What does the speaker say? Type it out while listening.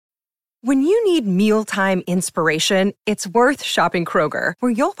When you need mealtime inspiration, it's worth shopping Kroger,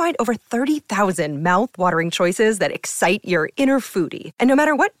 where you'll find over 30,000 mouth-watering choices that excite your inner foodie. And no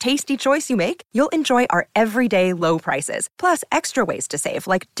matter what tasty choice you make, you'll enjoy our everyday low prices, plus extra ways to save,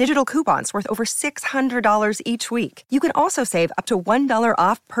 like digital coupons worth over $600 each week. You can also save up to $1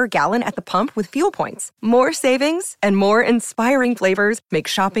 off per gallon at the pump with fuel points. More savings and more inspiring flavors make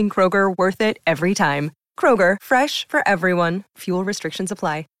shopping Kroger worth it every time. Kroger, fresh for everyone. Fuel restrictions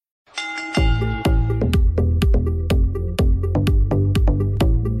apply.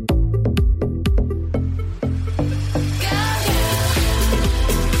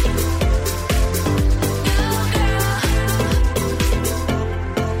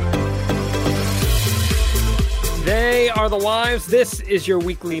 They are the Wives. This is your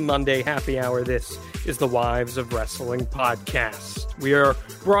weekly Monday happy hour. This is the Wives of Wrestling podcast. We are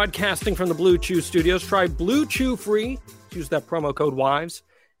broadcasting from the Blue Chew Studios. Try Blue Chew free. Use that promo code WIVES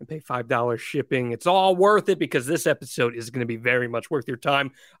and pay $5 shipping. It's all worth it because this episode is going to be very much worth your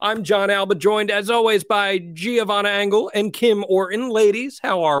time. I'm John Alba, joined as always by Giovanna Angle and Kim Orton. Ladies,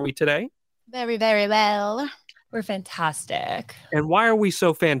 how are we today? Very, very well. We're fantastic. And why are we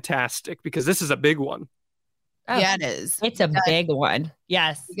so fantastic? Because this is a big one. Oh, yeah, it is. It's a big one.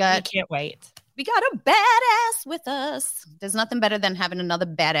 Yes. We can't wait. We got a badass with us. There's nothing better than having another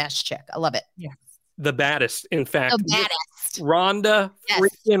badass chick. I love it. Yeah. The baddest, in fact. The baddest. Ronda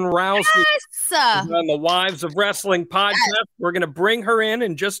freaking Rousey. Yes. On the Wives of Wrestling podcast. Yes. We're going to bring her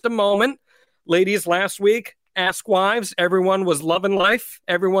in just a moment. Ladies, last week, Ask Wives, everyone was loving life.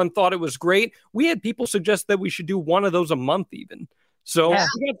 Everyone thought it was great. We had people suggest that we should do one of those a month even. So we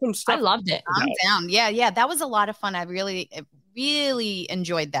got some stuff. I loved it. I'm down. Yeah. That was a lot of fun. I really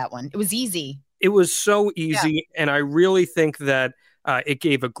enjoyed that one. It was easy. It was so easy. Yeah. And I really think that it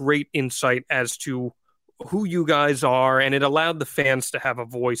gave a great insight as to who you guys are. And it allowed the fans to have a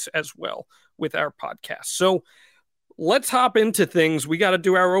voice as well with our podcast. So let's hop into things. We got to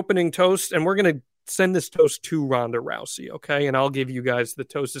do our opening toast, and we're going to send this toast to Ronda Rousey, okay? And I'll give you guys the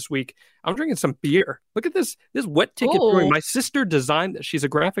toast this week. I'm drinking some beer. Look at this wet ticket brewing. My sister designed this. She's a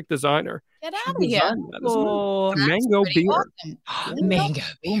graphic designer. Get out of here. That, mango beer. Awesome. Mango.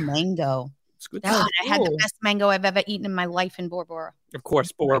 Oh, mango. It's good. God, I had the best mango I've ever eaten in my life in Bora Bora. Of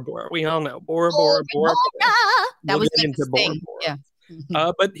course, Bora Bora. We all know. Bora Bora. That was the thing.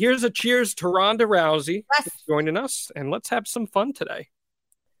 Yeah. But here's a cheers to Ronda Rousey joining us, and let's have some fun today.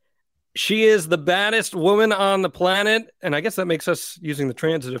 She is the baddest woman on the planet, and I guess that makes us, using the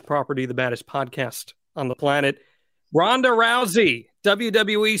transitive property, the baddest podcast on the planet. Ronda Rousey,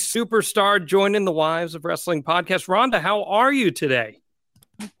 WWE superstar, joining the Wives of Wrestling podcast. Ronda, how are you today?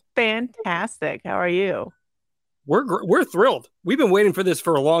 Fantastic. How are you? We're thrilled. We've been waiting for this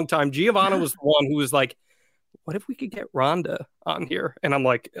for a long time. Giovanna was the one who was like, what if we could get Ronda on here? And I'm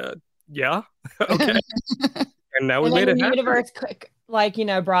like, yeah, okay. And now we made it happen. Universe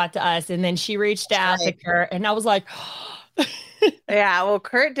brought to us, and then she reached out to Kurt, and I was like, yeah, well,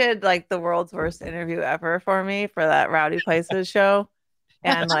 Kurt did the world's worst interview ever for me for that Rowdy Places show.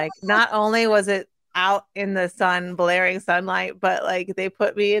 And not only was it out in the sun, blaring sunlight, but they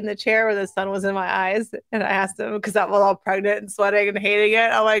put me in the chair where the sun was in my eyes. And I asked him, because I was all pregnant and sweating and hating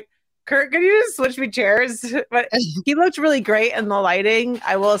it, I'm like, Kurt, can you just switch me chairs? But he looked really great in the lighting,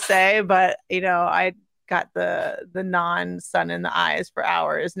 I will say. But I got the non-sun in the eyes for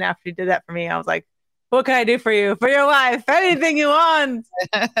hours, and after he did that for me, I was like, what can I do for you, for your wife? Anything you want.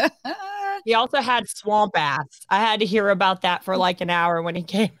 He also had swamp baths. I had to hear about that for an hour when he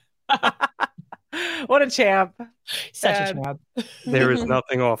came. What a champ. Such a champ. There is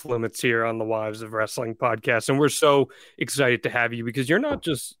nothing off limits here on the Wives of Wrestling podcast, and we're so excited to have you, because you're not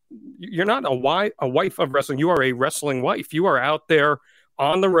a wife of wrestling. You are a wrestling wife. You are out there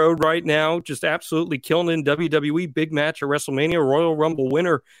on the road right now, just absolutely killing in WWE, big match at WrestleMania, Royal Rumble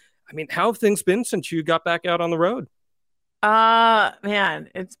winner. I mean, how have things been since you got back out on the road? Man,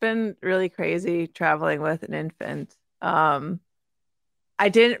 it's been really crazy traveling with an infant. I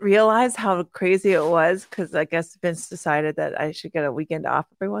didn't realize how crazy it was, because I guess Vince decided that I should get a weekend off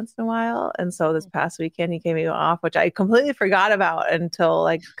every once in a while. And so this past weekend, he gave me off, which I completely forgot about until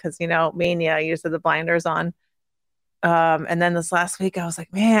because, Mania, I used the blinders on. And then this last week, I was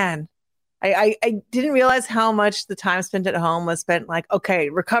like, man, I didn't realize how much the time spent at home was spent okay,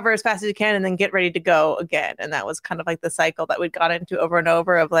 recover as fast as you can and then get ready to go again. And that was kind of the cycle that we'd got into over and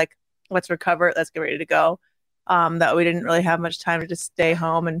over of let's recover, let's get ready to go. That we didn't really have much time to just stay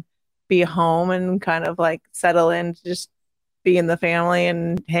home and be home and kind of settle in to just be in the family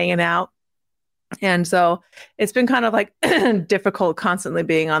and hanging out. And so it's been kind of difficult constantly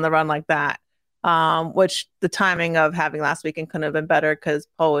being on the run like that. which the timing of having last weekend couldn't have been better because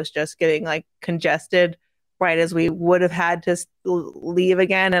Poe was just getting like congested right as we would have had to leave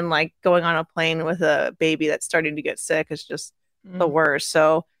again. And like going on a plane with a baby that's starting to get sick is just the worst.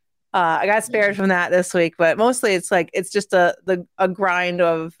 So I got spared from that this week, but mostly it's just a grind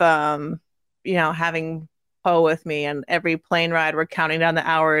of, having Poe with me, and every plane ride, we're counting down the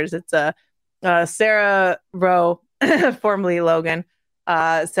hours. It's Sarah Rowe, formerly Logan,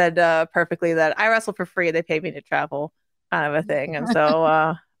 said perfectly that I wrestle for free. They pay me to travel, kind of a thing. And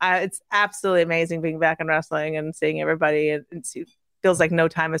so it's absolutely amazing being back in wrestling and seeing everybody. It feels like no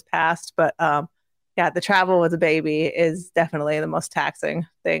time has passed, but the travel with a baby is definitely the most taxing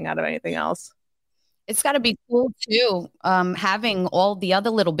thing out of anything else. It's got to be cool too, having all the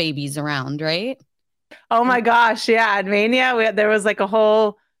other little babies around, right? Oh my gosh, yeah. At Mania, there was like a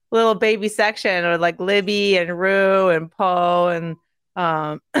whole little baby section with like Libby and Rue and Poe and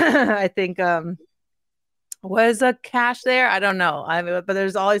I think was a Cash there? I don't know. But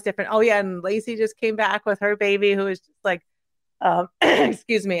there's all these different. Oh yeah, and Lacey just came back with her baby, who is just like,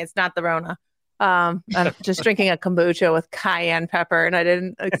 excuse me, it's not the Rona. I'm just drinking a kombucha with cayenne pepper, and I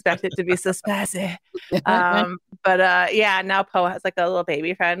didn't expect it to be so spicy. But now Poe has like a little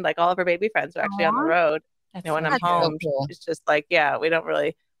baby friend. Like all of her baby friends are actually on the road. When I'm home, so cool. It's just like, we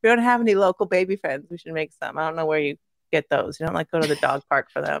don't have any local baby friends. We should make some. I don't know where you get those. You don't like go to the dog park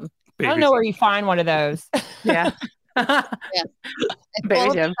for them. I don't know where you find one of those. Yeah. Baby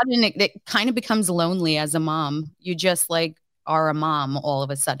all of a sudden, it kind of becomes lonely as a mom. You just like are a mom all of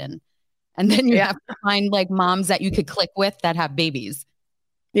a sudden. And then you have to find like moms that you could click with that have babies.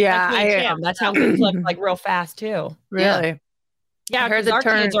 Yeah, that's how we click like real fast too. Really? Yeah, because our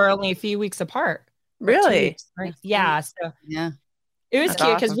kids are only a few weeks apart. Really? Weeks, right? Yeah. So yeah, it was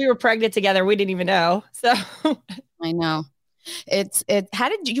cute because we were pregnant together. We didn't even know. So I know. How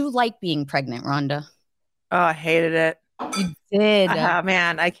did you like being pregnant, Rhonda? Oh, I hated it. You did.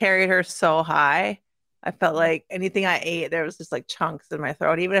 Man, I carried her so high. I felt like anything I ate, there was just like chunks in my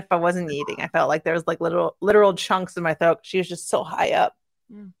throat. Even if I wasn't eating, I felt like there was like literal chunks in my throat. She was just so high up.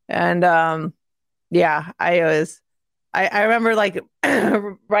 And I remember like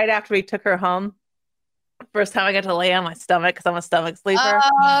right after we took her home, first time I got to lay on my stomach because I'm a stomach sleeper.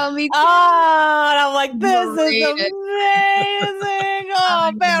 Oh, me too. Oh, and I'm like, this is amazing.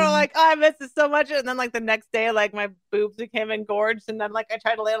 Oh man, I'm like, I miss it so much. And then like the next day, like my boobs became engorged, and then like I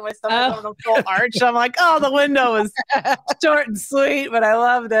tried to lay on my stomach on a full arch. I'm like, oh, the window was short and sweet, but I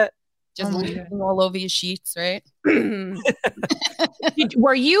loved it. Just leaning all over your sheets, right?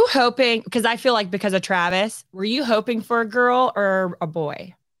 Were you hoping? Because I feel like because of Travis, were you hoping for a girl or a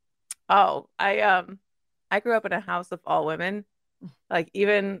boy? Oh, I grew up in a house of all women. Like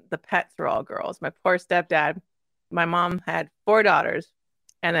even the pets were all girls. My poor stepdad, my mom had 4 daughters,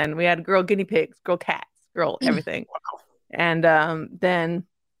 and then we had girl guinea pigs, girl cats, girl everything. And then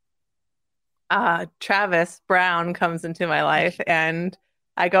Travis Brown comes into my life, and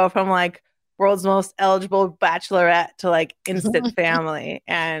I go from like world's most eligible bachelorette to like instant family.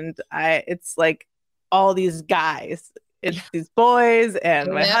 And it's like all these guys. It's these boys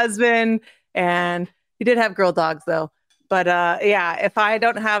and my husband, and he did have girl dogs though. But if I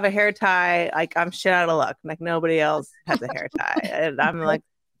don't have a hair tie, like I'm shit out of luck. Like nobody else has a hair tie. And I'm like,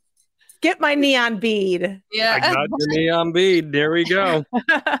 get my neon bead. Yeah. I got the neon bead. There we go.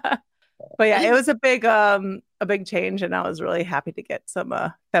 But yeah, it was a big change, and I was really happy to get some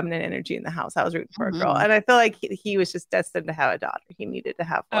feminine energy in the house. I was rooting for a girl, and I feel like he was just destined to have a daughter. He needed to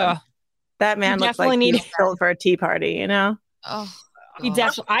have one. That man looks like he was built for a tea party, you know? Oh, he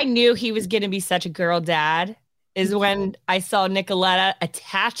definitely. I knew he was going to be such a girl dad. Is when I saw Nicoletta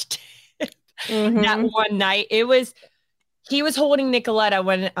attached that one night. He was holding Nicoletta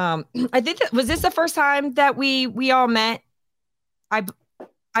when I think was this the first time that we all met?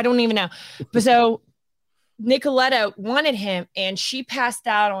 I don't even know. But so Nicoletta wanted him, and she passed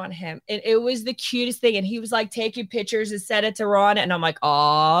out on him. And it was the cutest thing. And he was like taking pictures and sent it to Ron. And I'm like,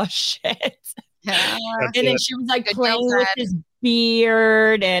 oh, shit. And then she was like playing with his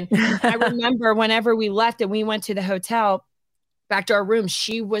beard. And I remember whenever we left and we went to the hotel, back to our room,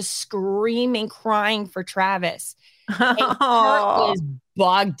 she was screaming, crying for Travis. And Kurt was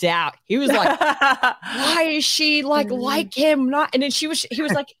bugged out. He was like, why is she like him? Not, and then he was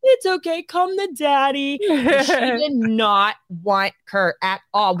like, it's okay, come to daddy. And she did not want Kurt at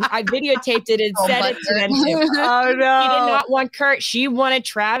all. I videotaped it and sent it to them too. Oh no. She did not want Kurt. She wanted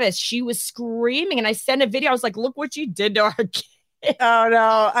Travis. She was screaming, and I sent a video. I was like, look what you did to our kid. Oh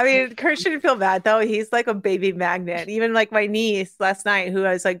no. I mean, Kurt shouldn't feel bad though. He's like a baby magnet. Even like my niece last night, who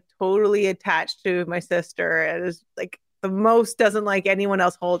was like totally attached to my sister and is like the most doesn't like anyone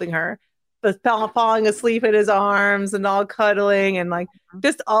else holding her. falling asleep in his arms and all cuddling and like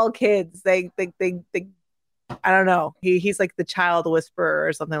just all kids. They I don't know. He's like the child whisperer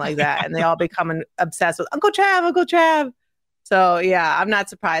or something like that, and they all become obsessed with Uncle Trav, Uncle Trav. So yeah, I'm not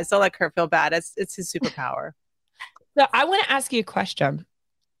surprised. Don't let Kurt feel bad. It's his superpower. So I want to ask you a question.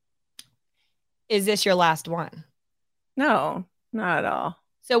 Is this your last one? No, not at all.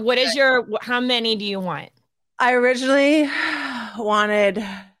 So how many do you want? I originally wanted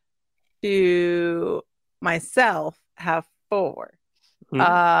to myself have 4.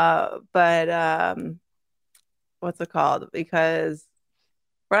 But what's it called? Because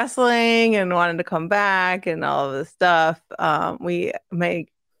wrestling and wanting to come back and all of this stuff, we may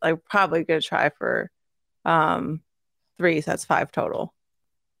probably gonna try for 3, so that's 5 total.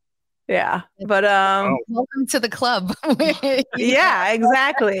 Yeah. But welcome to the club. Yeah,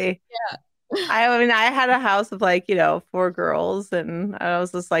 exactly. Yeah. I mean, I had a house of 4 girls, and I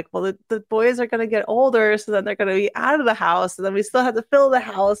was just like, well, the boys are going to get older, so then they're going to be out of the house, and then we still have to fill the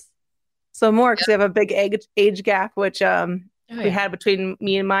house some more because we have a big age gap, which we had between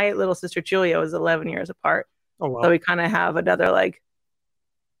me and my little sister Julia was 11 years apart. Oh, wow. So we kind of have another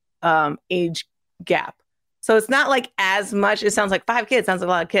age gap. So it's not as much. It sounds like 5 kids sounds like a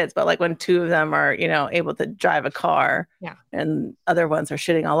lot of kids, but when 2 of them are, able to drive a car, and other ones are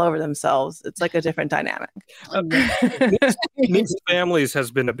shitting all over themselves, it's like a different dynamic. Mixed families has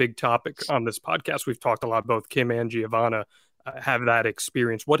been a big topic on this podcast. We've talked a lot. Both Kim and Giovanna have that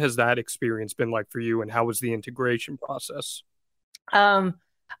experience. What has that experience been like for you, and how was the integration process? I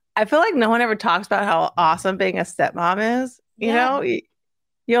feel like no one ever talks about how awesome being a stepmom is. You know.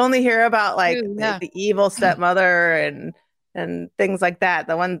 You only hear about the evil stepmother and things like that.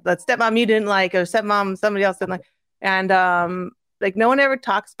 The stepmom you didn't like, or stepmom somebody else didn't like. And no one ever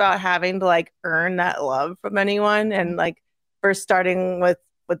talks about having to earn that love from anyone. And first starting with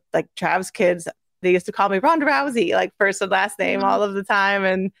Trav's kids, they used to call me Ronda Rousey, first and last name all of the time.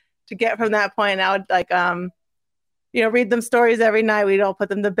 And to get from that point, I would read them stories every night. We'd all put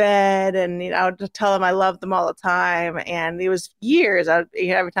them to bed, and I would just tell them I loved them all the time. And it was years.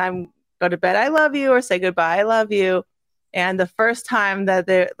 Every time go to bed, I love you, or say goodbye, I love you. And the first time that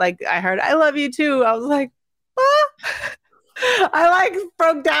I heard I love you too, I was like, ah! I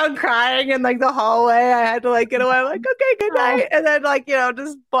broke down crying in the hallway. I had to get away. I'm like, okay, good night. And then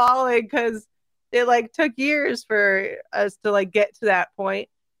just bawling because it took years for us to get to that point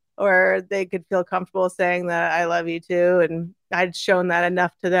or they could feel comfortable saying that I love you too. And I'd shown that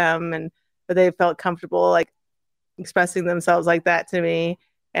enough to them, but they felt comfortable expressing themselves like that to me.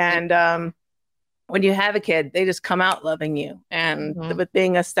 And when you have a kid, they just come out loving you. And with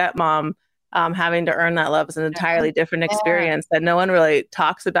being a stepmom, having to earn that love is an entirely different experience that no one really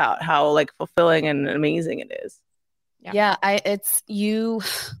talks about how fulfilling and amazing it is. Yeah, it's you,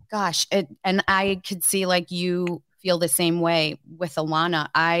 gosh, and I could see you feel the same way with Alana.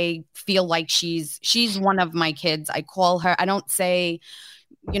 I feel like she's one of my kids. I call her, I don't say,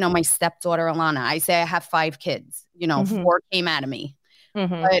 my stepdaughter Alana. I say I have 5 kids, 4 came out of me.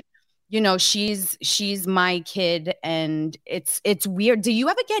 But she's my kid, and it's weird. Do you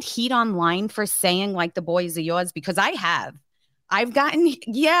ever get heat online for saying the boys are yours? Because I've got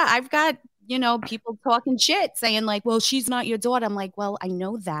people talking shit saying well, she's not your daughter. I'm like, well, I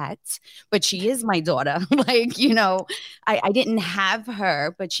know that, but she is my daughter. I didn't have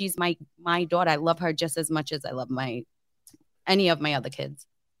her, but she's my daughter. I love her just as much as I love any of my other kids.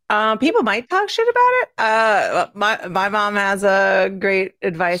 People might talk shit about it. My mom has a great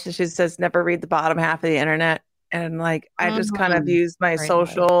advice, and she says never read the bottom half of the internet. And I just kind of use my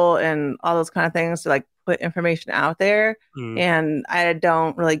social and all those kind of things to put information out there. And I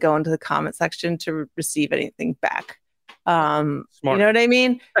don't really go into the comment section to receive anything back. You know what I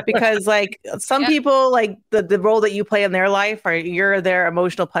mean? Because some people, the role that you play in their life, you're their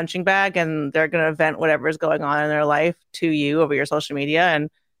emotional punching bag, and they're going to vent whatever is going on in their life to you over your social media. And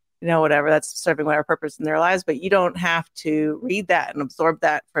whatever, that's serving whatever purpose in their lives, but you don't have to read that and absorb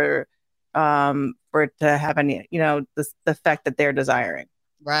that for it to have any, the effect that they're desiring.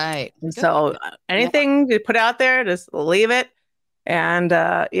 Right. And so anything you put out there, just leave it. And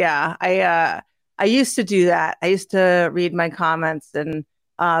I used to do that. I used to read my comments, and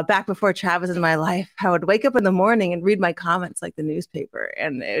back before Trav was in my life, I would wake up in the morning and read my comments like the newspaper.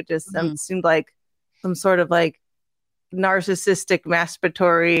 And it just seemed like some sort of narcissistic,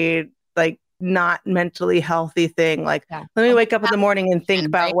 masturbatory, not mentally healthy thing. Let me wake up in the morning and think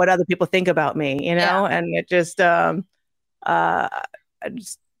about what other people think about me, and it just, I'm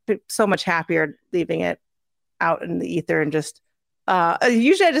just so much happier leaving it out in the ether and just,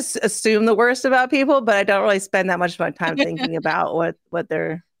 usually I just assume the worst about people, but I don't really spend that much of my time thinking about what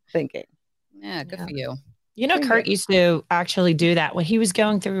they're thinking. Yeah, good for you. You know, Kurt used to actually do that when he was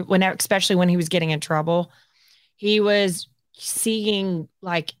going through, especially when he was getting in trouble. He was seeing,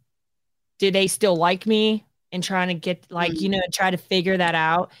 like, did they still like me? And trying to get, try to figure that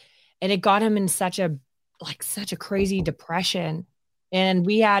out. And it got him in such a crazy depression. And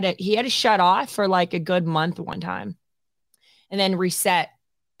he had to shut off for like a good month one time and then reset.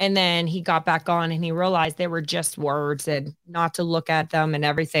 And then he got back on and he realized they were just words and not to look at them and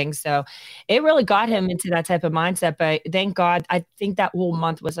everything. So it really got him into that type of mindset. But thank God, I think that whole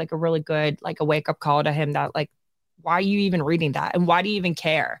month was like a really good, like a wake up call to him that, like, why are you even reading that? And why do you even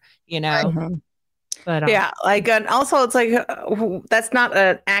care? You know? Mm-hmm. But yeah, like, and also it's like, that's not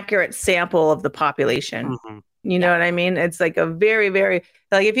an accurate sample of the population. Mm-hmm. You know what I mean? It's like a very, very,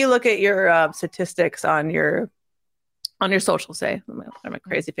 like, if you look at your statistics on your social, say, I'm a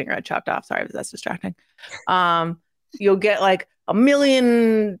crazy finger I chopped off. Sorry, but that's distracting. You'll get like a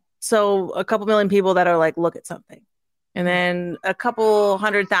couple million people that are like, look at something. And then a couple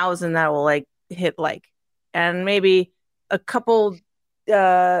 100,000 that will like hit like, and maybe a couple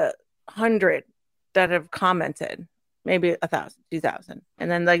 100 that have commented, maybe 1,000, 2,000.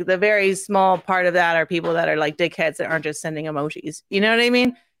 And then like the very small part of that are people that are like dickheads that aren't just sending emojis. You know what I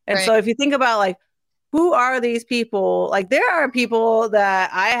mean? And so if you think about like, who are these people? Like, there are people that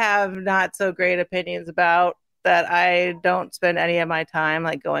I have not so great opinions about that I don't spend any of my time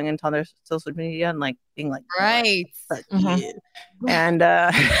like going into their social media and like being like, fuck you. And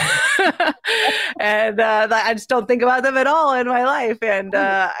and I just don't think about them at all in my life. And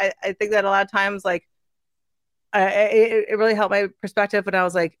I think that a lot of times, like, it really helped my perspective when I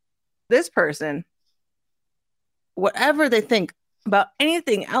was like, this person, whatever they think about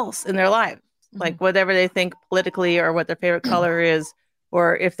anything else in their life, like whatever they think politically or what their favorite color is,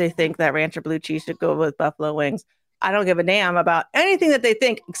 or if they think that rancher blue cheese should go with buffalo wings, I don't give a damn about anything that they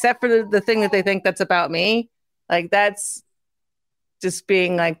think except for the thing that they think that's about me. Like, that's just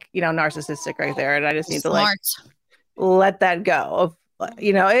being like, narcissistic right there. And I just need to like let that go. But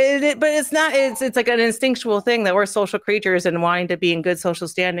it's not, it's like an instinctual thing that we're social creatures, and wanting to be in good social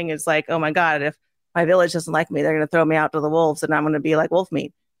standing is like, oh my God, if my village doesn't like me, they're going to throw me out to the wolves and I'm going to be like wolf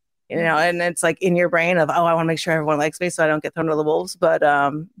meat. And it's like in your brain of, I want to make sure everyone likes me so I don't get thrown to the wolves. But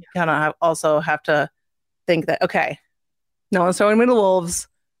you kind of also have to think that, okay, no one's throwing me to the wolves.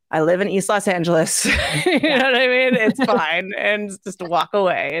 I live in East Los Angeles. You know what I mean? It's fine. And just walk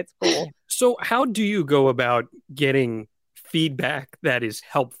away. It's cool. So how do you go about getting feedback that is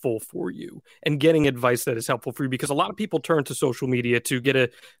helpful for you and getting advice that is helpful for you? Because a lot of people turn to social media to get a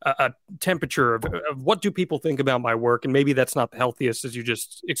temperature of what do people think about my work, and maybe that's not the healthiest, as you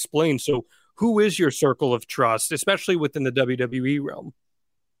just explained. So who is your circle of trust, especially within the WWE realm?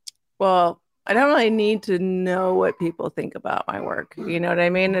 Well, I don't really need to know what people think about my work. You know what I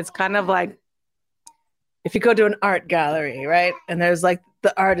mean? It's kind of like if you go to an art gallery, right? And there's like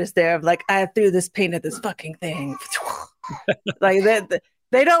the artist there of like, I threw this paint at this fucking thing. Like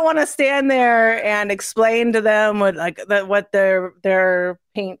they don't want to stand there and explain to them what their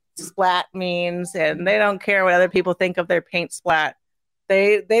paint splat means, and they don't care what other people think of their paint splat.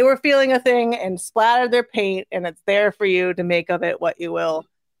 They were feeling a thing and splattered their paint, and it's there for you to make of it what you will.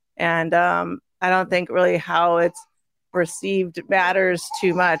 And I don't think really how it's received matters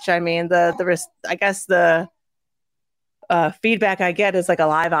too much. I mean, I guess the feedback I get is like a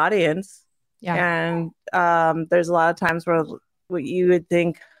live audience. Yeah. And there's a lot of times where what you would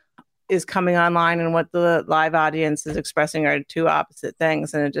think is coming online and what the live audience is expressing are two opposite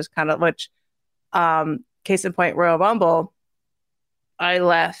things. And it just kind of, case in point, Royal Rumble, I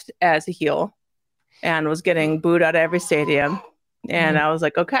left as a heel and was getting booed out of every stadium. And I was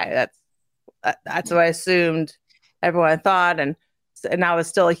like, okay, that's what I assumed everyone thought. And I was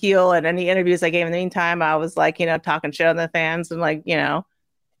still a heel. And any interviews I gave in the meantime, I was like, talking shit on the fans and like,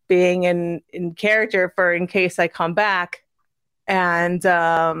 being in character for in case I come back. And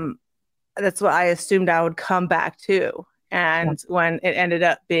that's what I assumed I would come back to. And when it ended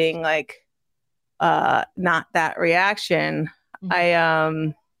up being like not that reaction,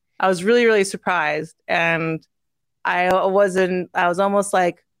 I was really, really surprised. And I was almost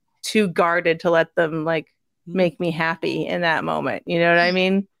like too guarded to let them like make me happy in that moment. You know what I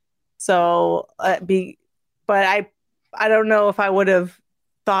mean? So but I don't know if I would have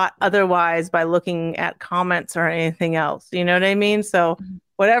thought otherwise by looking at comments or anything else. You know what I mean? So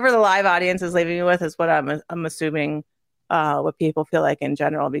whatever the live audience is leaving me with is what I'm assuming what people feel like in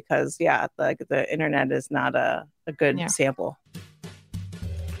general, because like the internet is not a good sample.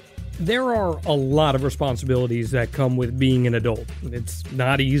 There are a lot of responsibilities that come with being an adult. It's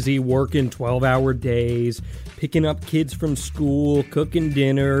not easy working 12-hour days, picking up kids from school, cooking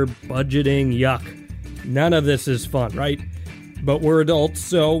dinner, budgeting, yuck. None of this is fun, right? But we're adults,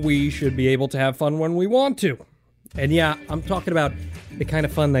 so we should be able to have fun when we want to. And yeah, I'm talking about the kind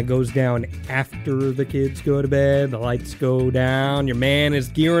of fun that goes down after the kids go to bed, the lights go down, your man is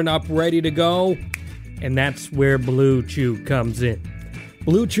gearing up, ready to go, and that's where Blue Chew comes in.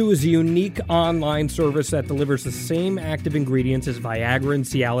 Blue Chew is a unique online service that delivers the same active ingredients as Viagra and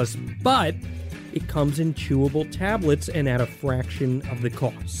Cialis, but it comes in chewable tablets and at a fraction of the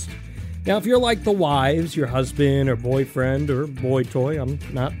cost. Now, if you're like the wives, your husband or boyfriend or boy toy, I'm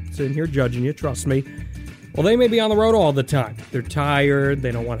not sitting here judging you, trust me. Well, they may be on the road all the time. They're tired,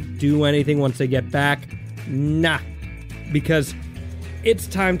 they don't want to do anything once they get back. Nah, because it's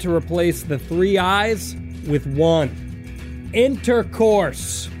time to replace the 3 I's with 1.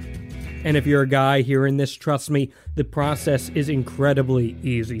 Intercourse. And if you're a guy hearing this, trust me, the process is incredibly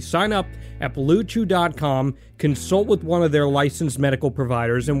easy. Sign up at BlueChew.com, consult with one of their licensed medical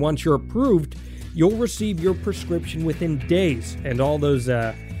providers, and once you're approved, you'll receive your prescription within days. And all those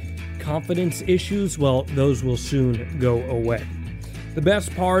confidence issues, well, those will soon go away. The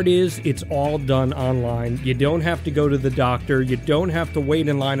best part is it's all done online. You don't have to go to the doctor. You don't have to wait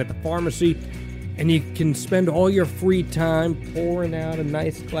in line at the pharmacy. And you can spend all your free time pouring out a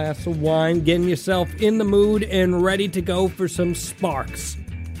nice glass of wine, getting yourself in the mood and ready to go for some sparks.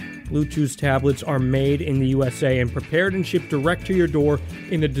 Blue Chew's tablets are made in the USA and prepared and shipped direct to your door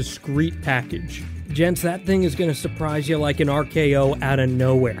in a discreet package. Gents, that thing is going to surprise you like an RKO out of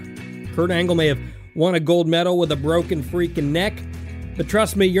nowhere. Kurt Angle may have won a gold medal with a broken freaking neck, but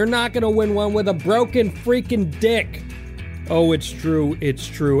trust me, you're not going to win one with a broken freaking dick. Oh, it's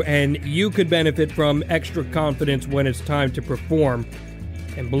true, and you could benefit from extra confidence when it's time to perform,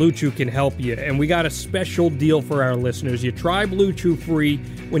 and Blue Chew can help you. And we got a special deal for our listeners. You try Blue Chew free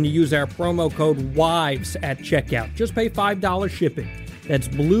when you use our promo code WIVES at checkout. Just pay $5 shipping. That's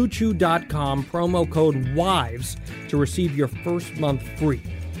BlueChew.com, promo code WIVES, to receive your first month free.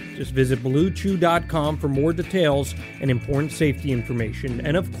 Just visit BlueChew.com for more details and important safety information.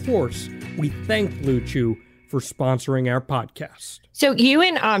 And of course, we thank Blue Chew for sponsoring our podcast. So you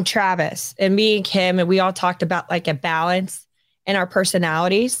and Travis and me and Kim, and we all talked about like a balance in our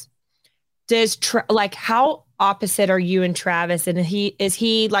personalities. Does how opposite are you and Travis? And is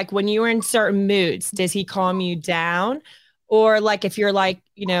he like, when you were in certain moods, does he calm you down? Or like if you're like,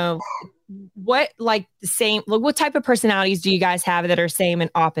 what like the same, like what type of personalities do you guys have that are same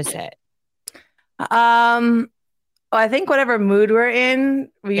and opposite? Well, I think whatever mood we're in,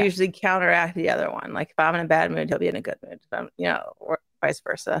 we usually counteract the other one. Like if I'm in a bad mood, he'll be in a good mood. If I'm, or vice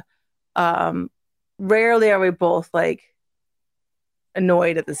versa. Rarely are we both like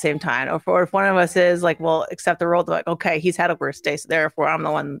annoyed at the same time. Or if one of us is like, well, accept the role, like, okay, he's had a worse day, so therefore I'm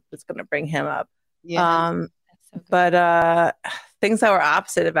the one that's going to bring him up. Yeah. So but things that we're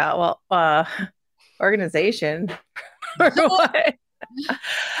opposite about, organization. Or what?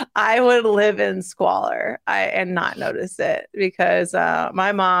 I would live in squalor and not notice it because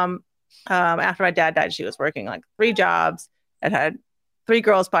my mom, after my dad died, she was working like 3 jobs and had 3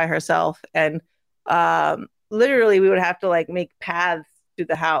 girls by herself. And literally we would have to like make paths through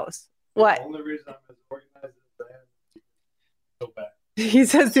the house. What? The only reason I'm as organized as I am is so bad. He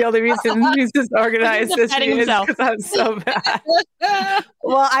says the only reason he's as organized as he is because I'm so bad.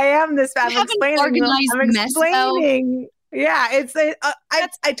 Well, I am this bad. I'm explaining. Yeah, it's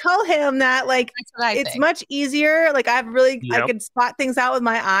I told him that like it's much easier. Like I can spot things out with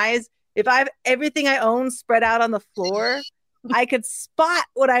my eyes. If I have everything I own spread out on the floor, I could spot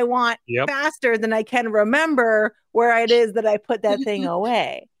what I want faster than I can remember where it is that I put that thing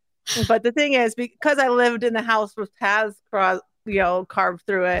away. But the thing is, because I lived in the house with paths carved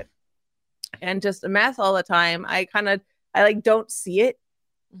through it and just a mess all the time, I don't see it.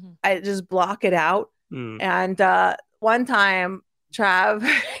 Mm-hmm. I just block it out. And one time, Trav,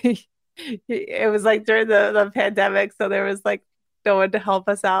 it was like during the pandemic, so there was like no one to help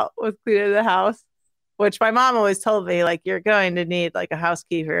us out with cleaning the house, which my mom always told me, like, you're going to need like a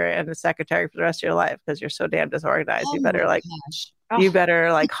housekeeper and a secretary for the rest of your life because you're so damn disorganized. You better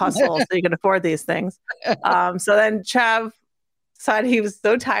hustle so you can afford these things. So then Trav decided he was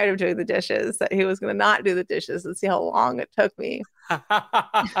so tired of doing the dishes that he was going to not do the dishes and see how long it took me.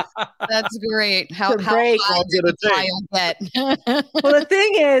 That's great. How break high did the pile get? Well, the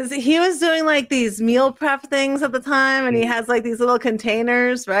thing is, he was doing like these meal prep things at the time, and he has like these little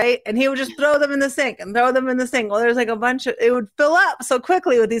containers, right? And he would just throw them in the sink and throw them in the sink. Well, there's like a bunch of, it would fill up so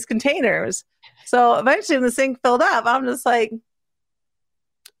quickly with these containers. So eventually when the sink filled up, I'm just like,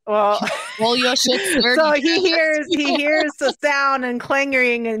 Well, all your shit's dirty. So he hears the sound and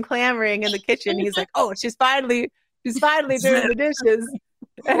clanging and clamoring in the kitchen. He's like, "Oh, she's finally doing the dishes."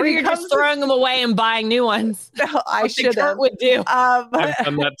 And or you're just throwing them away and buying new ones. No, I should have. Kurt would do. I've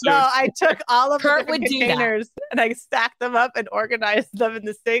done that too. No, I took all of Kurt the would different do that. containers and I stacked them up and organized them in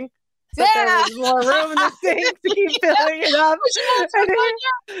the sink. So there was more room in the sink to keep filling it up.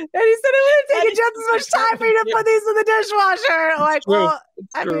 And he said it would have taken just as much time for you to put these in the dishwasher. Like, well,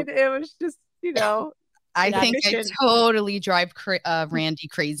 I mean, it was just, I think I totally drive Randy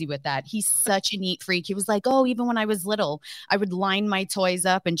crazy with that. He's such a neat freak. He was like, "Oh, even when I was little, I would line my toys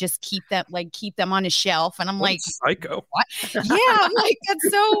up and just keep them on a shelf." And I'm what like, psycho. What? Yeah, I'm like, that's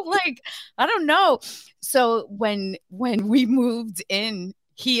so like, I don't know. So when we moved in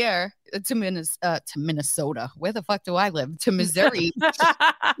here to Minnesota, where the fuck do I live? To Missouri.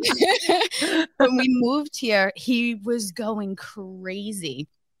 When we moved here, he was going crazy.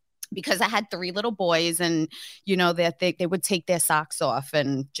 Because I had 3 little boys and, that they would take their socks off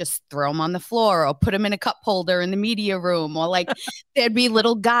and just throw them on the floor or put them in a cup holder in the media room. Or like there'd be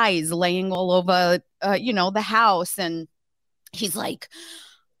little guys laying all over, the house. And he's like,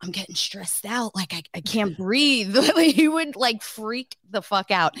 "I'm getting stressed out. Like I can't breathe." He would like freak the fuck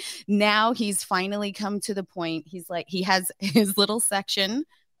out. Now he's finally come to the point. He's like, he has his little section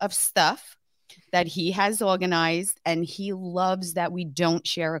of stuff that he has organized, and he loves that we don't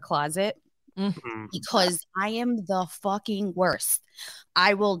share a closet because I am the fucking worst.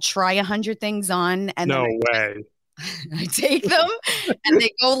 I will try 100 things on and no way. I take them and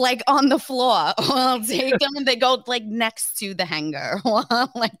they go like on the floor. I'll take them and they go like next to the hanger.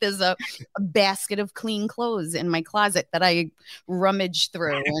 Like there's a basket of clean clothes in my closet that I rummage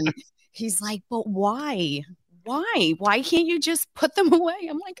through. And he's like, "But why? Why can't you just put them away?"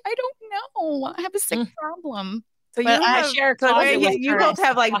 I'm like, "I don't know. I have a sick problem." So you both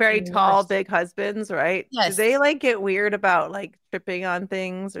have like very tall, big husbands, right? Yes. Do they like get weird about like tripping on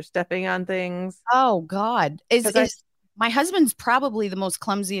things or stepping on things? Oh God. My husband's probably the most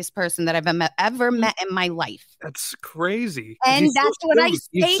clumsiest person that I've ever met in my life. That's crazy. And that's what I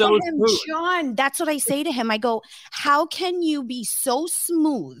say to him, smooth. John. That's what I say to him. I go, "How can you be so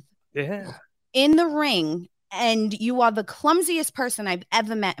smooth in the ring? And you are the clumsiest person I've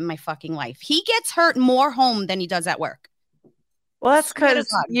ever met in my fucking life." He gets hurt more home than he does at work. Well, that's because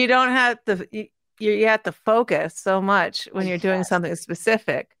you don't have to. You have to focus so much when you're doing something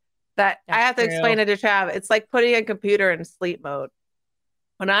specific. That I have to explain it to Trav. It's like putting a computer in sleep mode.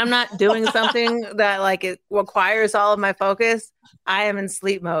 When I'm not doing something that like it requires all of my focus, I am in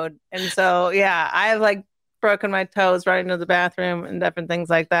sleep mode. And so, yeah, I have like broken my toes running to the bathroom and different things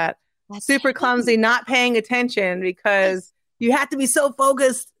like that. Super clumsy, not paying attention because you have to be so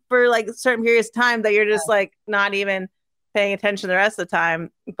focused for like certain periods of time that you're just like not even paying attention the rest of the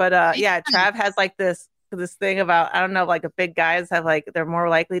time. But yeah, Trav has like this thing about, I don't know, like if big guys have like, they're more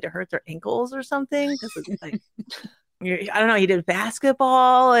likely to hurt their ankles or something. It's like, I don't know, he did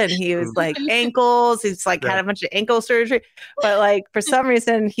basketball and he was like ankles. He's like had a bunch of ankle surgery. But like for some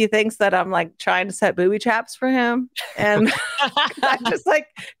reason, he thinks that I'm like trying to set booby traps for him. And I just like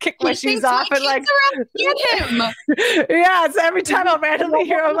kick my shoes off and like get him. Yeah, so every time I'll randomly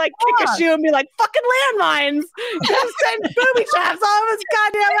hear him like kick a shoe and be like, "Fucking landmines. I'm setting booby traps all over his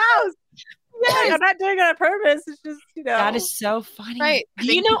goddamn house." Yes. I'm not doing it on purpose. It's just, That is so funny. Right.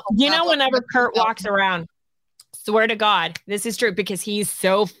 You know, whenever Kurt walks around, swear to God, this is true because he's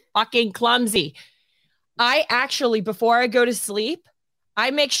so fucking clumsy. I actually, before I go to sleep, I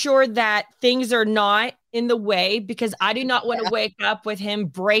make sure that things are not in the way because I do not want to wake up with him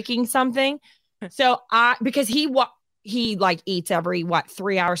breaking something. So because he like eats every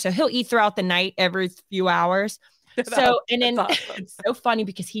 3 hours. So he'll eat throughout the night every few hours. So, and then awesome. It's so funny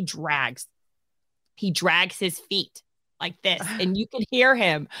because he drags his feet like this, and you can hear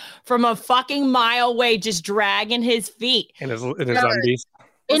him from a fucking mile away just dragging his feet in his undies.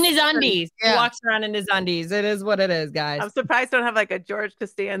 In his undies. Yeah. He walks around in his undies. It is what it is, guys. I'm surprised you don't have like a George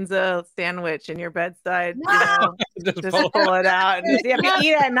Costanza sandwich in your bedside. No. Just pull it out. And you have to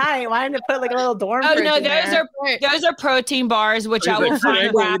eat at night. Why didn't you put like a little dorm fridge in there? Those are protein bars, which I will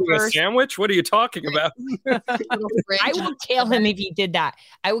find wrappers. A sandwich? What are you talking about? I will kill him if he did that.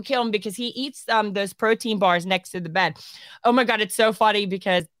 I will kill him because he eats those protein bars next to the bed. Oh my God, it's so funny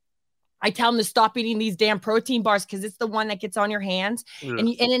because I tell him to stop eating these damn protein bars because it's the one that gets on your hands.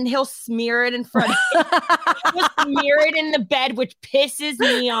 And then he'll smear it in front of you. He'll smear it in the bed, which pisses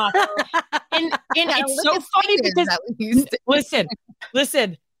me off. And it's so funny because,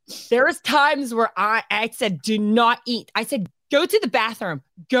 listen, there was times where I said, do not eat. I said, go to the bathroom,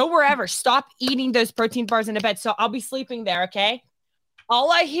 go wherever. Stop eating those protein bars in the bed. So I'll be sleeping there, okay?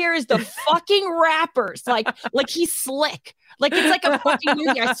 all I hear is the fucking rappers. Like he's slick. Like it's like a fucking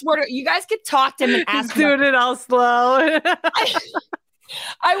movie. I swear to you guys could talk to him and ask him. Doing it all slow.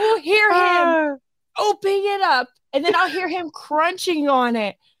 I will hear him opening it up, and then I'll hear him crunching on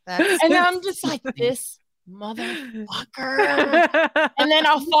it. And then I'm just like, this motherfucker. And then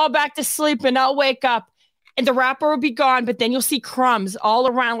I'll fall back to sleep and I'll wake up and the wrapper will be gone, but then you'll see crumbs all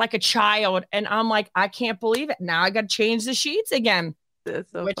around like a child. And I'm like, I can't believe it. Now I got to change the sheets again,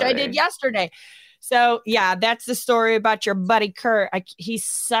 which I did yesterday. So yeah, that's the story about your buddy Kurt. He's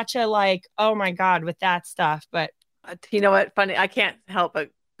such a like, oh my God, with that stuff. But you know what? Funny, I can't help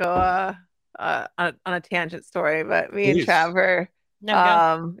but go on a tangent story. But me and Traver,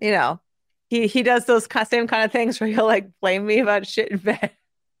 you know, he does those same kind of things where he'll like blame me about shit in bed.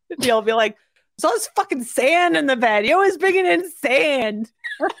 He'll be like, "There's all this fucking sand in the bed. You always bringing in sand."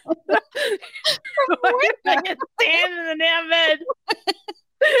 Bringing sand in the damn bed.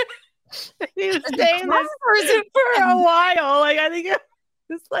 He was saying this for a while. Like I think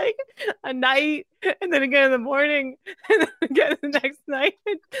it's like a night, and then again in the morning, and then again the next night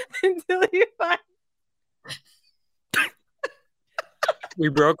until you find. We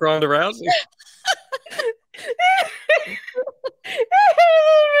broke Ronda Rousey.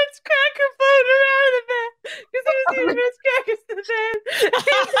 Ritz cracker floating around in the bed because he was eating Ritz crackers in the bed.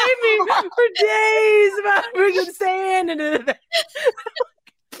 He told me for days about bringing sand into the bed.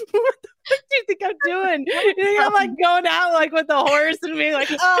 What the fuck do you think I'm doing? You think I'm like going out like with the horse and being like,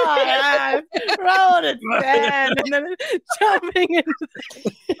 oh yeah, rolling in sand, and then jumping into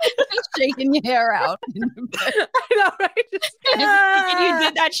shaking your hair out. I know, right? You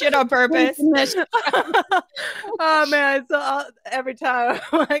did that shit on purpose. Oh man, so every time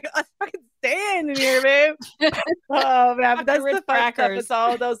I'm like, oh, fucking sand in here, babe. Oh man, but that's the fun stuff. It's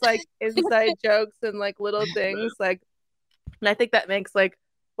all those like inside jokes and like little things, like, and I think that makes like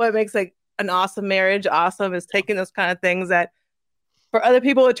what makes like an awesome marriage awesome is taking those kind of things that for other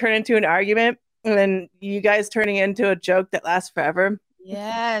people would turn into an argument, and then you guys turning into a joke that lasts forever.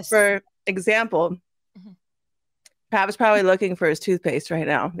 Yes. For example, Pat was probably looking for his toothpaste right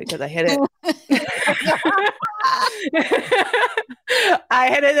now because I hit it. I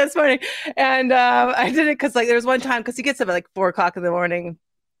hit it this morning, and I did it because like there was one time because he gets up at like 4:00 in the morning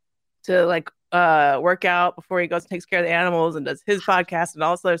to like work out before he goes and takes care of the animals and does his podcast and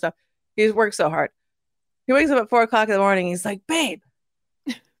all this other stuff. He works so hard. He wakes up at 4:00 in the morning. He's like, "Babe,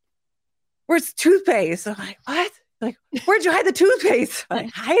 where's toothpaste?" I'm like, "What?" Like, "Where'd you hide the toothpaste?" I'm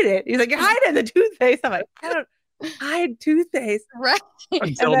like, "Hide it." He's like, "You're hiding the toothpaste." I'm like, "I don't hide toothpaste." Right.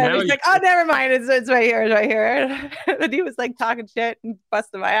 And then he's like, "Oh, never mind. It's right here. It's right here." And he was like talking shit and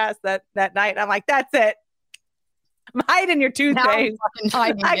busting my ass that night. I'm like, "That's it. I'm hiding your toothpaste."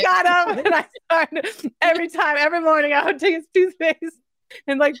 I got him, and I started every morning I would take his toothpaste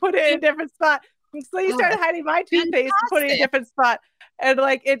and like put it in a different spot. And so he started hiding my toothpaste and putting it in a different spot. And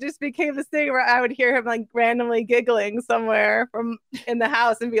like it just became this thing where I would hear him like randomly giggling somewhere from in the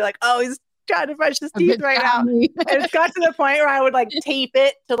house and be like, "Oh, he's trying to brush his teeth right now." And it's got to the point where I would like tape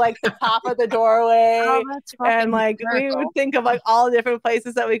it to like the top of the doorway. And like we would think of like all the different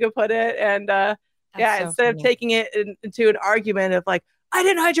places that we could put it. And instead of taking it into an argument of like, "I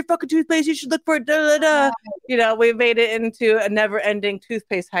didn't hide your fucking toothpaste, you should look for it," you know, we made it into a never-ending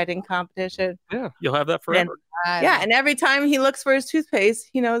toothpaste hiding competition. Yeah, you'll have that forever. And every time he looks for his toothpaste,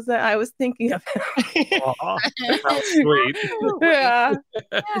 he knows that I was thinking of him. Oh, how sweet. Yeah.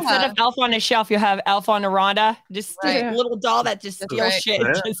 Instead of Elf on the Shelf, you have Elf on the Ronda, just a little doll that just steals shit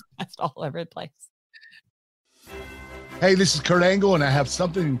just all over the place. Hey, this is Kurt Angle, and I have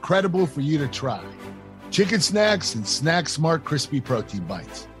something incredible for you to try. Chicken Snacks and Snack Smart Crispy Protein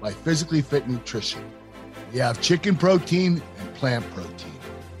Bites by Physically Fit Nutrition. You have chicken protein and plant protein.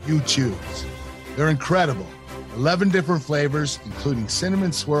 You choose. They're incredible. 11 different flavors, including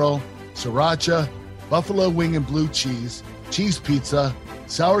cinnamon swirl, sriracha, buffalo wing and blue cheese, cheese pizza,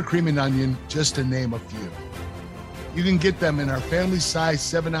 sour cream and onion, just to name a few. You can get them in our family-size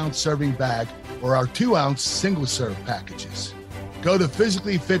 7-ounce serving bag or our 2-ounce single-serve packages. Go to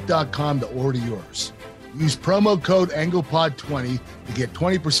physicallyfit.com to order yours. Use promo code AnglePod20 to get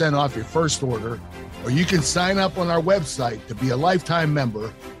 20% off your first order, or you can sign up on our website to be a lifetime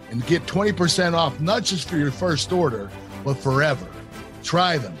member and get 20% off not just for your first order, but forever.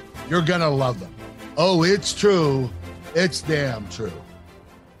 Try them. You're going to love them. Oh, it's true. It's damn true.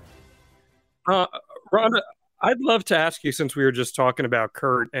 Rhonda, I'd love to ask you, since we were just talking about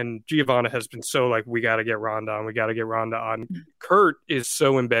Kurt, and Giovanna has been so like, we got to get Ronda on, we got to get Ronda on. Kurt is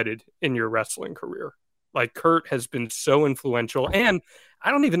so embedded in your wrestling career. Like, Kurt has been so influential. And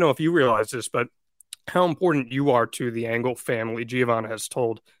I don't even know if you realize this, but how important you are to the Angle family. Giovanna has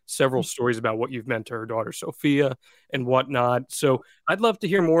told several stories about what you've meant to her daughter Sophia and whatnot. So I'd love to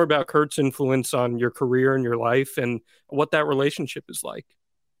hear more about Kurt's influence on your career and your life and what that relationship is like.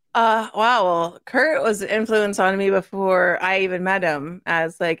 Wow. Well, Kurt was an influence on me before I even met him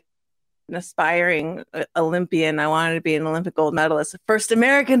as like an aspiring Olympian. I wanted to be an Olympic gold medalist, first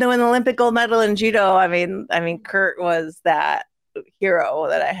American to win an Olympic gold medal in judo. I mean, Kurt was that hero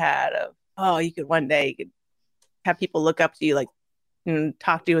that I had of, oh, you could have people look up to you, like, and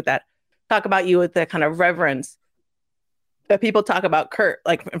talk about you with that kind of reverence that people talk about Kurt,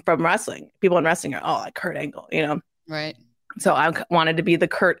 like from wrestling. People in wrestling are, oh, like Kurt Angle, Right. So I wanted to be the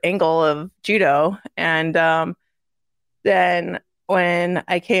Kurt Angle of judo. And then when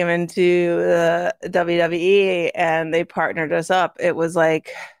I came into the WWE and they partnered us up, it was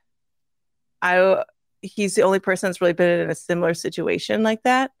like, he's the only person that's really been in a similar situation like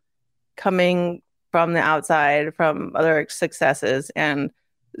that, coming from the outside, from other successes, and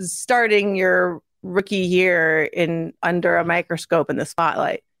starting your rookie year under a microscope in the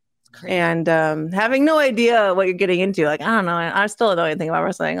spotlight. And having no idea what you're getting into. Like, I don't know. I still don't know anything about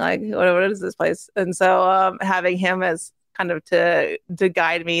wrestling. Like, what is this place? And so having him as kind of to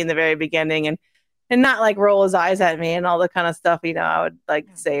guide me in the very beginning and not like roll his eyes at me and all the kind of stuff, I would like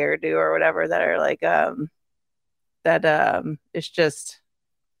say or do or whatever that are like, it's just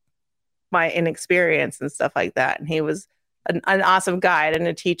my inexperience and stuff like that. And he was an awesome guide and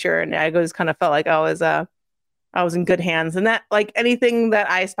a teacher. And I just kind of felt like I was in good hands, and that like anything that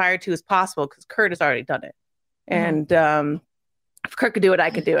I aspire to is possible because Kurt has already done it. And if Kurt could do it, I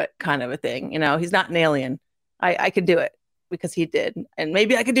could do it, kind of a thing. He's not an alien. I could do it because he did, and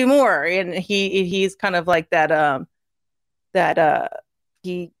maybe I could do more. And he's kind of like that.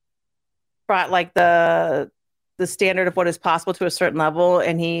 He brought like the standard of what is possible to a certain level,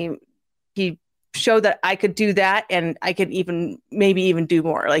 and he showed that I could do that, and I could maybe even do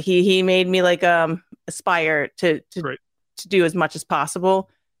more. Like he made me like aspire to do as much as possible.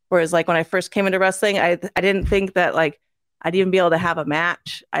 Whereas like when I first came into wrestling, I didn't think that like I'd even be able to have a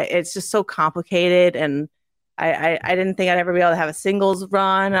match. It's just so complicated, and I didn't think I'd ever be able to have a singles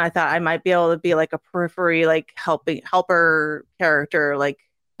run. I thought I might be able to be like a periphery, like helper character, like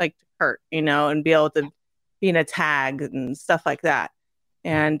Kurt, and be able to be in a tag and stuff like that.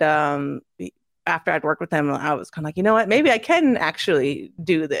 And after I'd worked with him, I was kind of like, you know what, maybe I can actually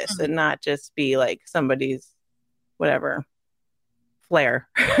do this and not just be like somebody's whatever flair.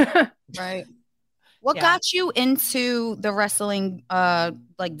 Right. What got you into the wrestling,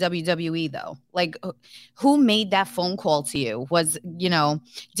 like WWE though? Like who made that phone call to you?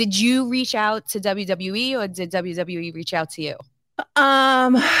 Did you reach out to WWE or did WWE reach out to you?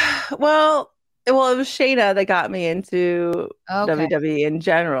 Well, it was Shayna that got me into WWE in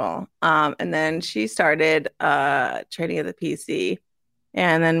general. And then she started training at the PC.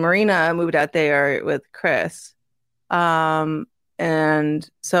 And then Marina moved out there with Chris. And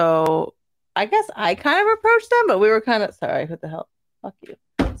so I guess I kind of approached them, but we were kind of, sorry, what the hell? Fuck you.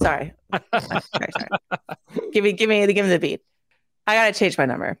 Sorry. sorry. Give me the beat. I got to change my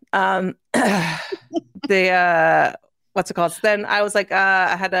number. What's it called? So then I was like,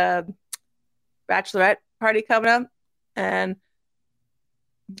 I had a bachelorette party coming up, and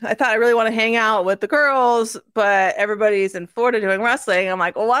I thought I really want to hang out with the girls, but everybody's in Florida doing wrestling. I'm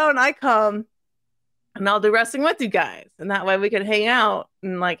like, well, why don't I come and I'll do wrestling with you guys, and that way we can hang out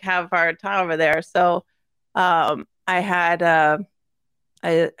and like have our time over there. So I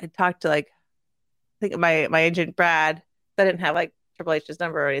talked to like, I think my agent Brad. I didn't have like Triple H's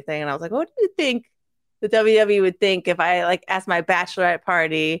number or anything, and I was like, what do you think the WWE would think if I like asked my bachelorette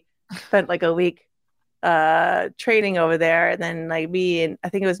party, spent like a week training over there, and then like me and I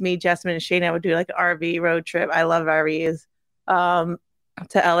think it was me, Jessamine, and Shayna would do like an RV road trip. I love RVs to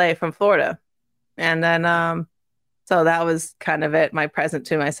LA from Florida. And then so that was kind of it, my present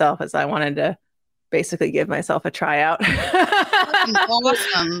to myself, as I wanted to basically give myself a tryout.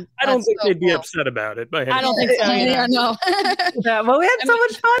 Awesome. I don't think they'd be upset about it. I don't think so. Yeah, no. Yeah, but we had so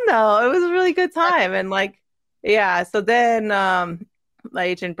much fun though. It was a really good time. And like, yeah, so then my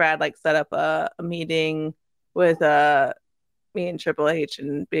agent Brad like set up a meeting with me and Triple H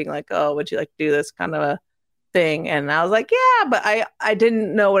and being like, oh, would you like to do this kind of a thing? And I was like, yeah, but I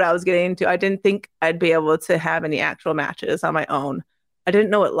didn't know what I was getting into. I didn't think I'd be able to have any actual matches on my own. I didn't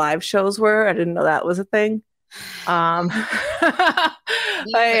know what live shows were. I didn't know that was a thing. But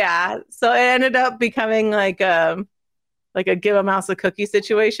yeah, so it ended up becoming like a give a mouse a cookie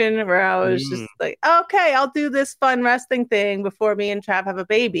situation where I was just like, okay, I'll do this fun wrestling thing before me and Trav have a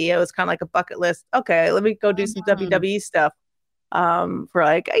baby. It was kind of like a bucket list. Okay, let me go do some WWE stuff. for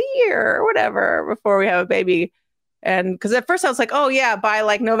like a year or whatever before we have a baby. And because at first I was like, oh yeah, by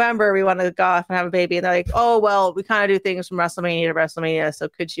like November we want to go off and have a baby. And they're like, oh well, we kind of do things from WrestleMania to WrestleMania, so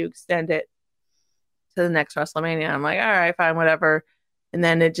could you extend it to the next WrestleMania? I'm like, all right, fine, whatever. And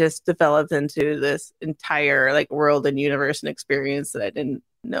then it just developed into this entire like world and universe and experience that I didn't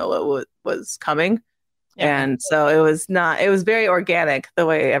know it was coming. Yeah. And so it was very organic the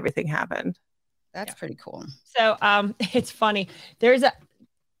way everything happened. That's pretty cool. So it's funny.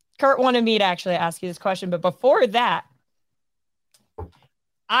 Kurt wanted me to actually ask you this question, but before that,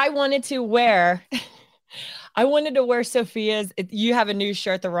 I wanted to wear Sophia's. You have a new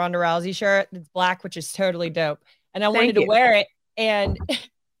shirt, the Ronda Rousey shirt. It's black, which is totally dope. And I wanted to wear it. And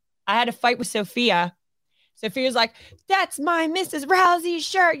I had a fight with Sophia. Sophia's like, that's my Mrs. Rousey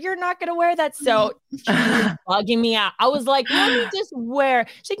shirt. You're not going to wear that. So she was bugging me out. I was like, let me just wear.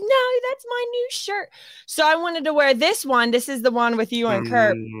 She's like, no, that's my new shirt. So I wanted to wear this one. This is the one with you and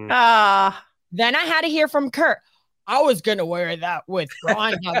Kurt. Then I had to hear from Kurt. I was going to wear that with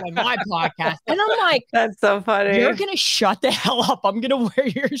Ronda on my podcast. And I'm like, that's so funny. You're going to shut the hell up. I'm going to wear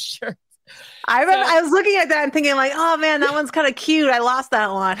your shirt. I was looking at that and thinking like, oh man, that one's kind of cute. I lost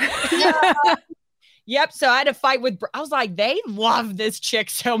that one. Yep. So I had to fight I was like, they love this chick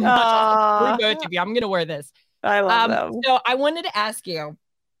so much. I'm going to wear this. I love them. So I wanted to ask you,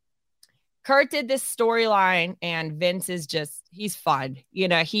 Kurt did this storyline and Vince is he's fun. You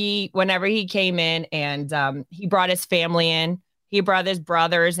know, whenever he came in and he brought his family in, he brought his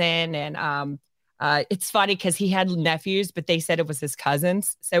brothers in and it's funny because he had nephews, but they said it was his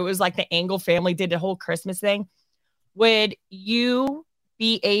cousins. So it was like the Angle family did a whole Christmas thing. Would you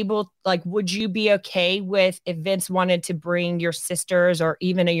be okay with if Vince wanted to bring your sisters or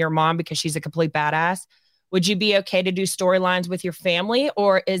even your mom because she's a complete badass? Would you be okay to do storylines with your family,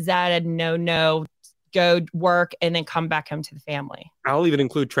 or is that a no, go work and then come back home to the family? I'll even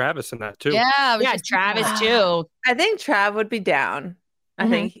include Travis in that too. Yeah, Travis too. I think Trav would be down. I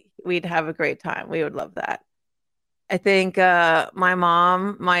think we'd have a great time. We would love that. I think my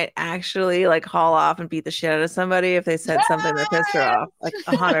mom might actually like haul off and beat the shit out of somebody if they said something that pissed her off. Like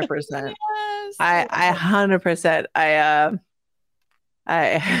 100%. Yes. I 100%.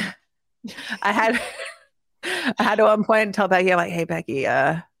 I had to one point tell Becky, I'm like, hey Becky,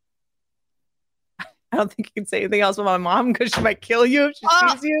 I don't think you can say anything else with my mom because she might kill you if she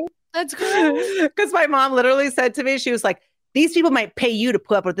sees you. That's good. Because my mom literally said to me, she was like, these people might pay you to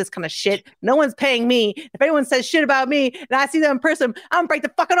put up with this kind of shit. No one's paying me. If anyone says shit about me and I see them in person, I'm gonna break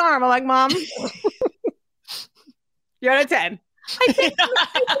the fucking arm. I'm like, Mom, you're at a 10. I think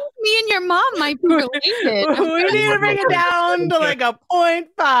me and your mom might be related. We need to bring it down to like a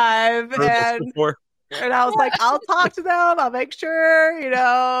 0.5. And I was like, I'll talk to them. I'll make sure,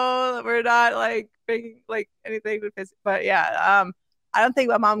 that we're not like bringing like anything to piss. But yeah, I don't think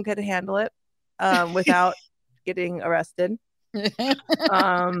my mom could handle it without getting arrested.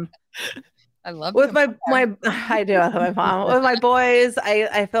 I love with my I do love my mom. With my boys,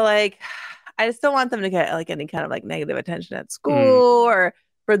 I feel like I just don't want them to get like any kind of like negative attention at school or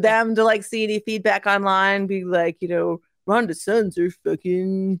for them to like see any feedback online, be like, Ronda's sons are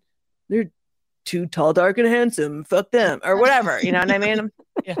they're too tall, dark, and handsome. Fuck them or whatever. You know what I mean?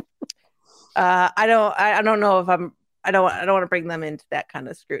 Yeah. I don't know if I don't want to bring them into that kind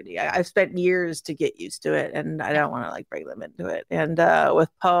of scrutiny. I've spent years to get used to it, and I don't want to like bring them into it. And with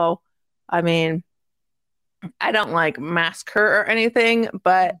Poe, I mean, I don't like mask her or anything,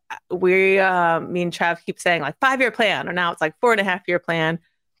 but me and Trav keep saying like 5-year plan, or now it's like 4.5-year plan.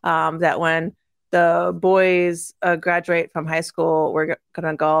 That when the boys graduate from high school, we're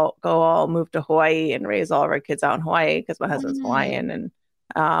gonna go all move to Hawaii and raise all of our kids out in Hawaii because my husband's Hawaiian, and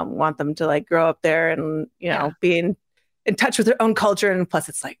want them to like grow up there and be in touch with their own culture, and plus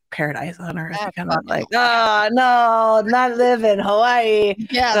it's like paradise on earth. Kind of like, oh no, not live in Hawaii.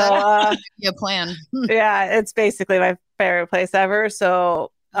 Yeah, so, your plan. Yeah, it's basically my favorite place ever.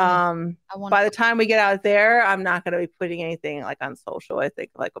 So by the time we get out there, I'm not going to be putting anything like on social. I think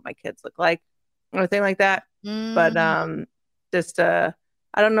like what my kids look like or anything like that. But just I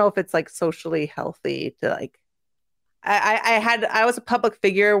don't know if it's like socially healthy to like. I was a public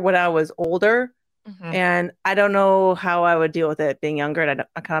figure when I was older. And I don't know how I would deal with it being younger. And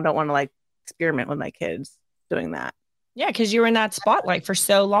I kind of don't want to like experiment with my kids doing that. Yeah, because you were in that spotlight for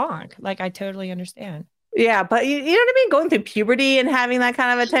so long. Like, I totally understand. Yeah, but you know what I mean? Going through puberty and having that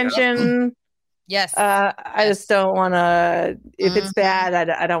kind of attention. Yes. I just don't want to, if it's bad,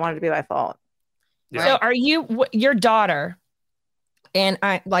 I don't want it to be my fault. Yeah. So are you, your daughter, and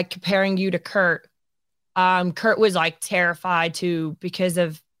I like comparing you to Kurt, Kurt was like terrified too because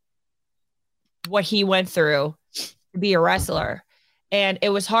of what he went through. to be a wrestler. And it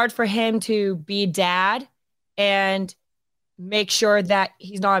was hard for him to be dad and make sure that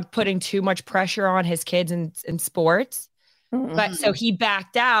he's not putting too much pressure on his kids in sports. Mm-hmm. But so he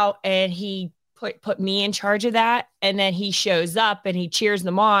backed out and he put me in charge of that. And then he shows up and he cheers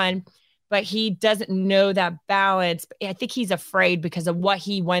them on, but he doesn't know that balance. I think he's afraid because of what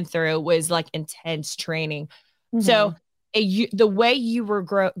he went through was like intense training. Mm-hmm. So the way you were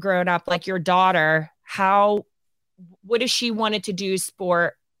grown up, like your daughter, what if she wanted to do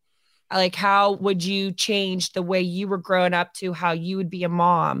sport? Like, how would you change the way you were growing up to how you would be a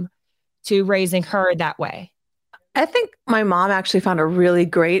mom to raising her that way? I think my mom actually found a really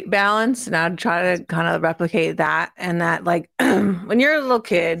great balance, and I'd try to kind of replicate that. And that, like, when you're a little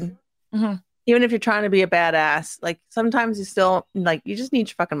kid, mm-hmm. even if you're trying to be a badass, like sometimes you still like you just need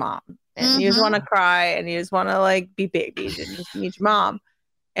your fucking mom, and mm-hmm. you just want to cry, and you just want to like be babies, and you just need your mom.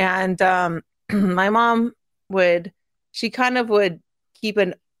 And my mom would keep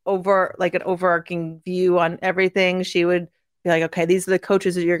an overarching view on everything. She would be like, okay, these are the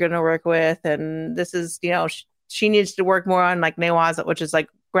coaches that you're going to work with, and this is, you know. She needs to work more on like Newaza, which is like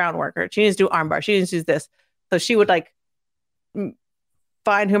ground worker. She needs to do armbar. She needs to do this. So she would like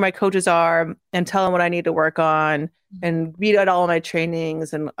find who my coaches are and tell them what I need to work on and read out all of my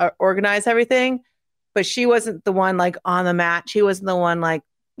trainings and organize everything. But she wasn't the one like on the mat. She wasn't the one like,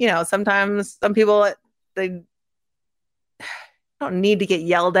 you know, sometimes some people, they don't need to get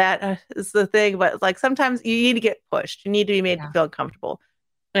yelled at is the thing. But like sometimes you need to get pushed. You need to be made to feel comfortable.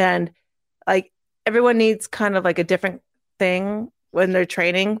 And like, everyone needs kind of like a different thing when they're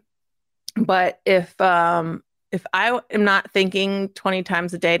training. But if I am not thinking 20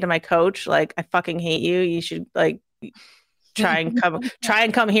 times a day to my coach, like, I fucking hate you, you should like try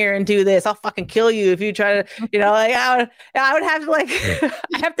and come here and do this. I'll fucking kill you if you try to, you know, like I would have to like,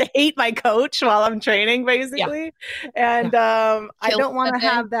 I have to hate my coach while I'm training basically. Yeah. And I don't want to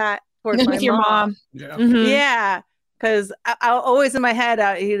have that towards my your mom. Yeah. Mm-hmm. Yeah. Cause I'll always in my head,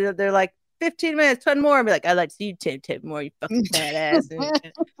 they're like, 15 minutes, 10 more. I'd be like, I'd like to see you 10 more, you fucking badass.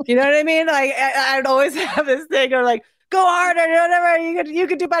 You know what I mean? Like, I'd always have this thing of like, go harder, whatever. You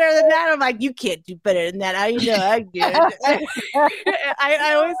could do better than that. I'm like, you can't do better than that. How you know I good?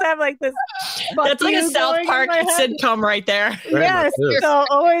 I always have like this. That's like a South Park sitcom right there. Yes. So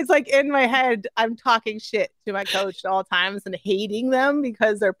always like in my head, I'm talking shit to my coach at all times and hating them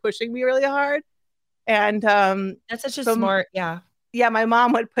because they're pushing me really hard. And that's such a smart, yeah, my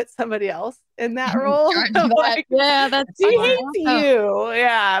mom would put somebody else in that role. Like, yeah, that's she hates you.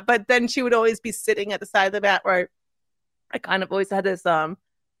 Yeah. But then she would always be sitting at the side of the mat where I kind of always had this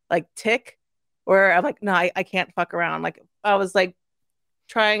like tick where I'm like, no, I can't fuck around. Like I was like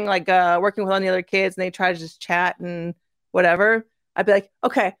trying like working with all the other kids and they try to just chat and whatever. I'd be like,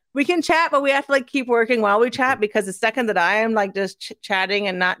 okay, we can chat, but we have to like keep working while we chat, because the second that I am like just chatting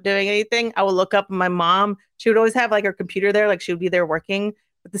and not doing anything, I will look up and my mom, she would always have like her computer there, like she would be there working.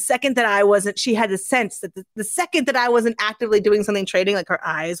 But the second that I wasn't, she had a sense that the second that I wasn't actively doing something trading, like her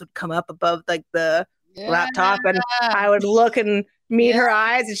eyes would come up above like the laptop and I would look and meet her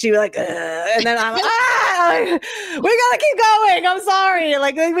eyes and she'd be like, and then I'm like, we gotta keep going. I'm sorry.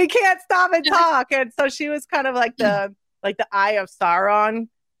 Like we can't stop and talk. And so she was kind of like the eye of Sauron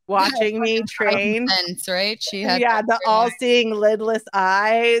watching me train. Sense, right? She had the all-seeing lidless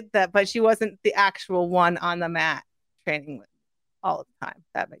eye but she wasn't the actual one on the mat training with all the time.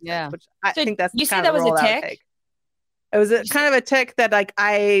 That makes sense. Which I think that's you kind said of that was a tick. It was kind of a tick that like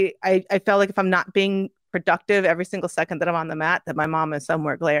I felt like if I'm not being productive every single second that I'm on the mat, that my mom is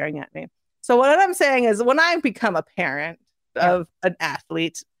somewhere glaring at me. So what I'm saying is when I become a parent of an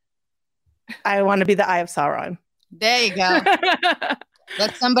athlete, I want to be the eye of Sauron. There you go.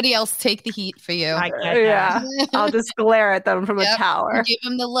 Let somebody else take the heat for you. I'll just glare at them from a tower. Give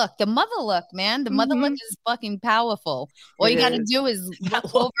them the look, the mother look, man. The mother look is fucking powerful. All you got to do is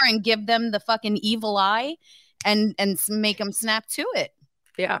look over and give them the fucking evil eye, and make them snap to it.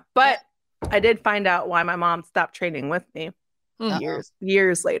 Yeah, but I did find out why my mom stopped training with me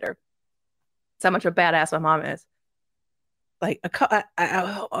years later. That's how much of a badass my mom is. Like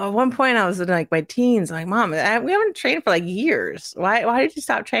at one point I was in like my teens, like, Mom, we haven't trained for like years. Why did you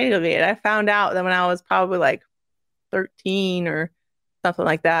stop training with me? And I found out that when I was probably like 13 or something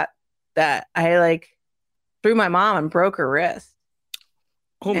like that I like threw my mom and broke her wrist.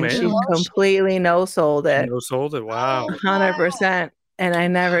 Oh, and man. She completely no-sold it. No-sold it. Wow. 100%. And I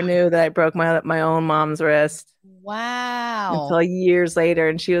never knew that I broke my own mom's wrist. Wow. Until years later.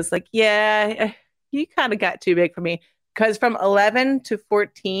 And she was like, yeah, you kind of got too big for me. Because from 11 to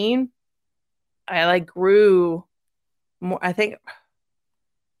 14, I like grew more. I think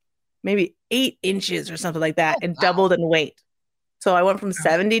maybe 8 inches or something like that, and doubled in weight. So I went from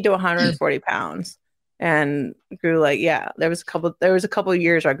 70 to 140 pounds, and grew like, there was a couple of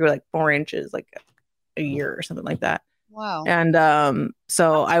years where I grew like 4 inches, like a year or something like that. Wow. And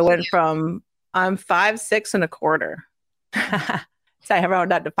so I went from, I'm 5'6.25". So I have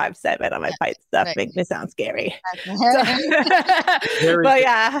rounded up to 5'7" on my fight stuff. Right. Make me sound scary. Very But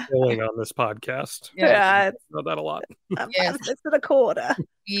yeah, feeling on this podcast. yeah, Know that a lot. I'm 5'6.25".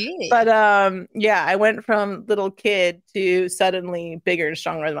 Yeah. But I went from little kid to suddenly bigger and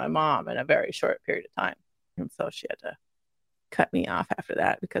stronger than my mom in a very short period of time. And so she had to cut me off after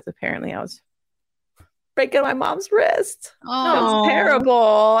that because apparently I was breaking my mom's wrist. That was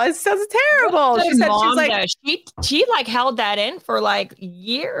terrible. It sounds terrible. She said Mom, she's like she like held that in for like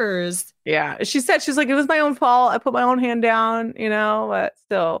years. Yeah. She's like, it was my own fault. I put my own hand down, but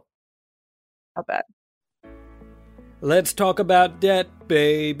still not bad. Let's talk about debt,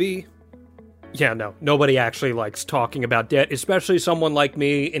 baby. Yeah, no, nobody actually likes talking about debt, especially someone like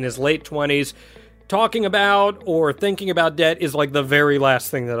me in his late 20s. Talking about or thinking about debt is like the very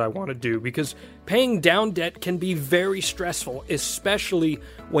last thing that I want to do, because paying down debt can be very stressful, especially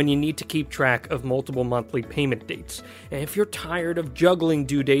when you need to keep track of multiple monthly payment dates. And if you're tired of juggling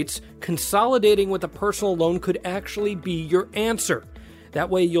due dates, consolidating with a personal loan could actually be your answer. That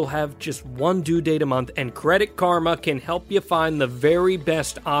way you'll have just one due date a month, and Credit Karma can help you find the very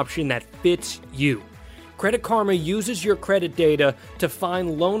best option that fits you. Credit Karma uses your credit data to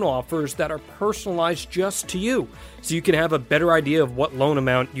find loan offers that are personalized just to you, so you can have a better idea of what loan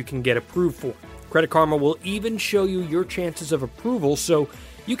amount you can get approved for. Credit Karma will even show you your chances of approval, so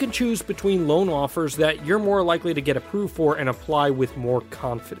you can choose between loan offers that you're more likely to get approved for and apply with more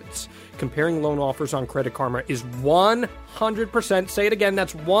confidence. Comparing loan offers on Credit Karma is 100%, say it again,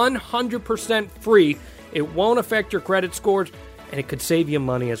 that's 100% free. It won't affect your credit scores, and it could save you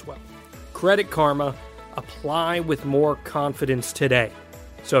money as well. Credit Karma. Apply with more confidence today.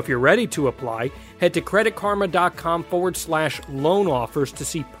 So if you're ready to apply, head to creditkarma.com/loan offers to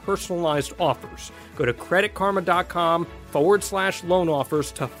see personalized offers. Go to creditkarma.com/loan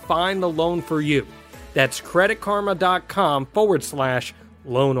offers to find the loan for you. That's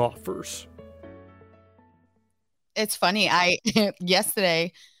creditkarma.com/loan offers. It's funny.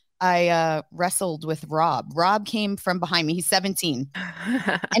 Yesterday I wrestled with Rob. Rob came from behind me. He's 17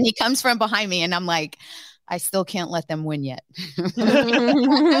 and he comes from behind me, and I'm like, I still can't let them win yet. I'm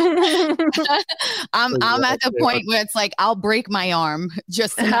at the point where it's like, I'll break my arm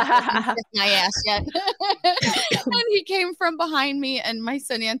just to not kick my ass yet. And he came from behind me, and my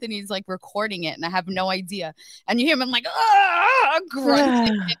son Anthony's like recording it, and I have no idea. And you hear him, I'm like,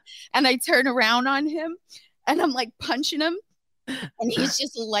 grunting. And I turn around on him, and I'm like punching him. And he's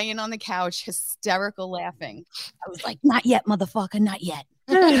just laying on the couch, hysterical laughing. I was like, not yet, motherfucker, not yet.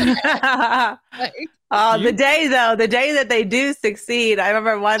 The day that they do succeed. I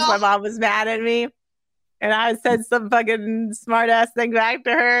remember once my mom was mad at me, and I said some fucking smart ass thing back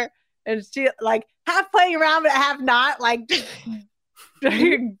to her, and she like half playing around but half not, like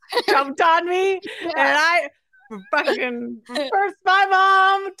jumped on me. And I fucking first my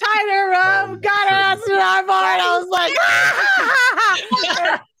mom tied her up, got her ass in our bar, and I was like,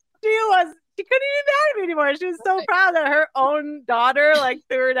 she couldn't even mad at me anymore. She was so proud that her own daughter like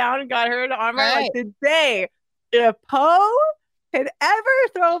threw her down and got her in the armor. Like, today, if Poe could ever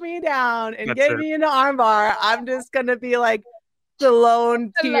throw me down and get me in the armbar, I'm just gonna be like the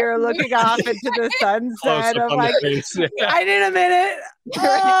lone tear looking off into the sunset. I'm like, I need a minute.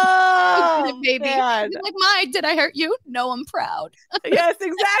 Oh, baby. Like, my, did I hurt you? No, I'm proud. Yes,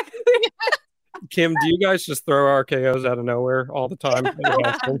 exactly. Kim, do you guys just throw RKOs out of nowhere all the time?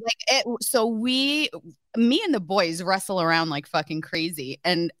 Me and the boys wrestle around like fucking crazy,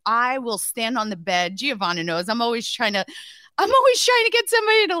 and I will stand on the bed. Giovanna knows I'm always trying to get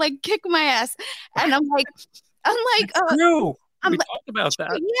somebody to like kick my ass, and I'm like, true. We talked about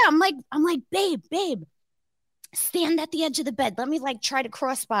that. Yeah, I'm like, babe, stand at the edge of the bed. Let me like try to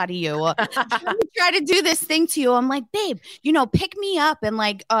crossbody you. Let me try to do this thing to you. I'm like, babe, pick me up and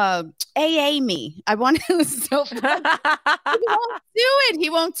like AA me. I want to. So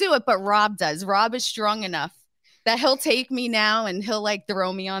he won't do it. But Rob does. Rob is strong enough that he'll take me now and he'll like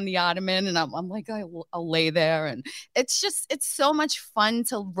throw me on the ottoman, and I'm like, I'll lay there, and it's so much fun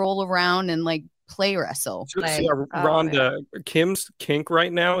to roll around and like play wrestle. Ronda, Kim's kink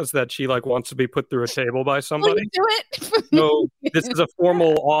right now is that she like wants to be put through a table by somebody. Will you do it? So this is a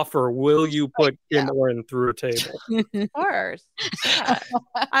formal offer. Will you put Kim Oren through a table? Of course. Yeah.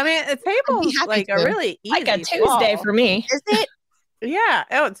 I mean, a table's like a really easy like a Tuesday for me. Is it? Yeah.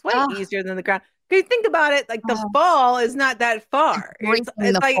 Oh, it's way easier than the ground. you think about it, like the fall is not that far. It's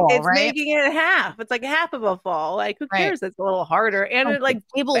like fall, it's right? making it half. It's like half of a fall. Like who cares? It's a little harder, and it like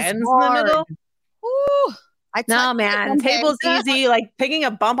table's bends in the hard. middle. Ooh, No, man, table's easy. Like picking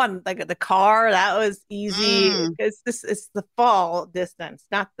a bump on like the car, that was easy. It's the fall distance,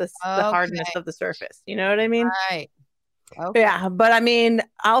 not the hardness of the surface. You know what I mean? Right. Okay. Yeah, but I mean,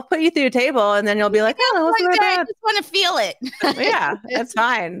 I'll put you through a table, and then you'll be like, "Oh, that wasn't that bad." I just want to feel it. Yeah, that's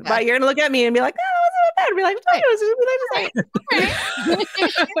fine. Yeah. But you're gonna look at me and be like, "Oh, that wasn't that bad." Be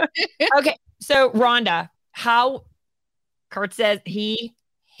like, Okay, so Rhonda, how Kurt says he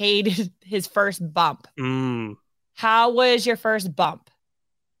hated his first bump. How was your first bump?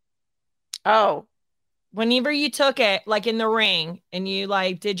 Oh, whenever you took it, like in the ring, and you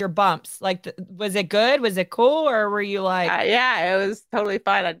like did your bumps, like was it good? Was it cool, or were you like? Yeah, it was totally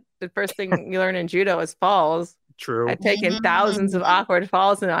fine. The first thing you learn in judo is falls. True. I've taken thousands of awkward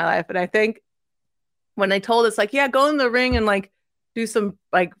falls in my life, and I think when they told us like, yeah, go in the ring and like do some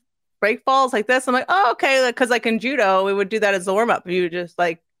like break falls like this, I'm like, oh, okay, because like in judo, we would do that as a warm up. You would just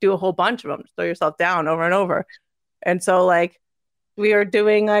like do a whole bunch of them, just throw yourself down over and over, and so like we were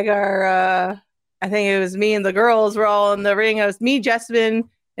doing like our. I think it was me and the girls were all in the ring. It was me, Jessamine,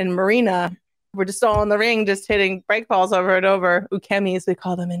 and Marina. We're just all in the ring, just hitting break falls over and over. Ukemis, we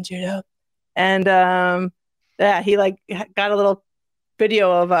call them in judo. And yeah, he like got a little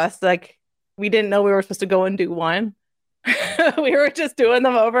video of us. Like we didn't know we were supposed to go and do one. We were just doing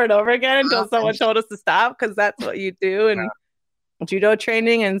them over and over again until someone told us to stop, because that's what you do in judo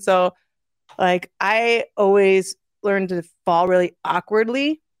training. And so like I always learned to fall really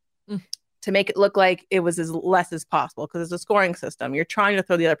awkwardly to make it look like it was as less as possible, because it's a scoring system. You're trying to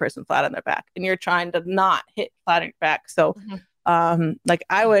throw the other person flat on their back, and you're trying to not hit flat on your back. So like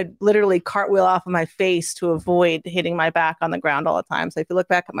I would literally cartwheel off of my face to avoid hitting my back on the ground all the time. So if you look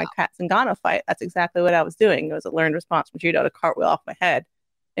back at my Kat Zingano fight, that's exactly what I was doing. It was a learned response from judo to cartwheel off my head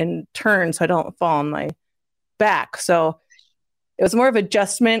and turn so I don't fall on my back. So it was more of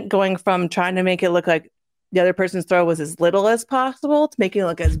adjustment, going from trying to make it look like the other person's throw was as little as possible to making it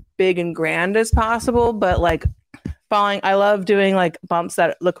look as big and grand as possible. But like falling, I love doing like bumps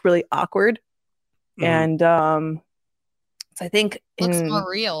that look really awkward. And so I think looks more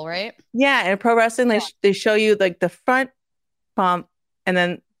real, right? Yeah, in pro wrestling, they show you like the front bump and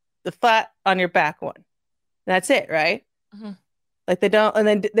then the flat on your back one. That's it, right? Like they don't, and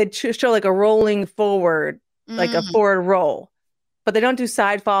then they show like a rolling forward, like a forward roll. But they don't do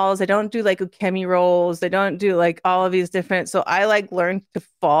side falls. They don't do like ukemi rolls. They don't do like all of these different. So I like learned to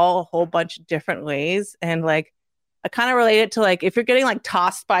fall a whole bunch of different ways. And like, I kind of relate it to like, if you're getting like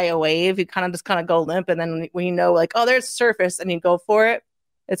tossed by a wave, you kind of just kind of go limp. And then when you know like, oh, there's surface and you go for it.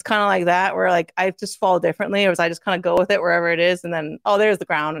 It's kind of like that, where like, I just fall differently, or I just kind of go with it wherever it is. And then, oh, there's the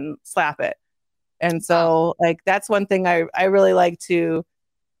ground, and slap it. And so like, that's one thing I really like to,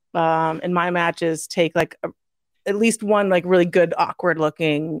 in my matches, take like at least one like really good awkward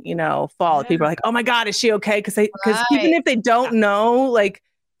looking, fall. People are like, oh my God, is she okay? Because even if they don't know, like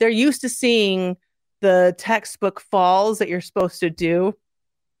they're used to seeing the textbook falls that you're supposed to do.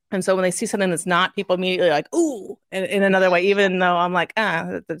 And so when they see something that's not, people immediately like, ooh, in another way, even though I'm like,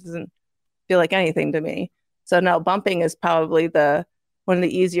 that doesn't feel like anything to me. So no, bumping is probably one of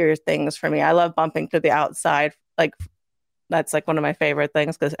the easier things for me. I love bumping to the outside. Like that's like one of my favorite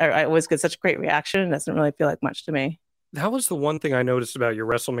things, because I always get such a great reaction. It doesn't really feel like much to me. That was the one thing I noticed about your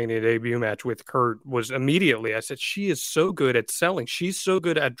WrestleMania debut match with Kurt, was immediately I said, she is so good at selling. She's so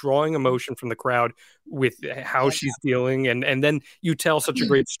good at drawing emotion from the crowd with how she's dealing. And then you tell such a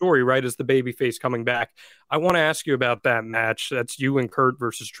great story, right, as the babyface coming back. I want to ask you about that match. That's you and Kurt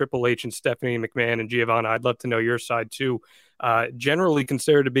versus Triple H and Stephanie McMahon and Giovanna. I'd love to know your side too. Generally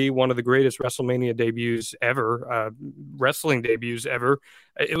considered to be one of the greatest WrestleMania debuts ever, wrestling debuts ever.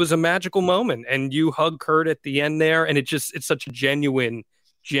 It was a magical moment, and you hug Kurt at the end there, and it's such a genuine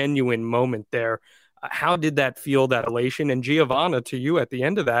moment there. How did that feel, that elation? And Giovanna, to you at the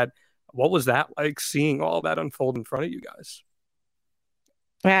end of that, what was that like, seeing all that unfold in front of you guys?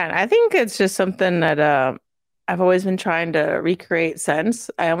 Man, I think it's just something that I've always been trying to recreate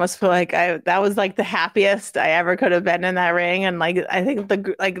since. I almost feel like that was like the happiest I ever could have been in that ring. And like, I think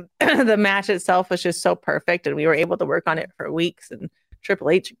the match itself was just so perfect, and we were able to work on it for weeks. And Triple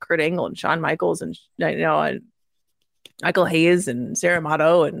H and Kurt Angle and Shawn Michaels and and Michael Hayes and Sarah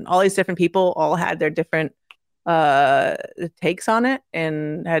Amato and all these different people all had their different takes on it,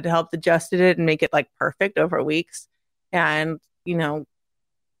 and had helped adjusted it and make it like perfect over weeks. And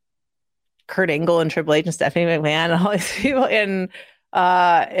Kurt Angle and Triple H and Stephanie McMahon and all these people. And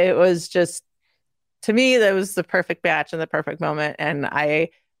it was just, to me, that was the perfect match and the perfect moment. And I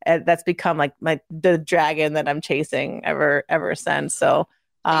And that's become like the dragon that I'm chasing ever since. So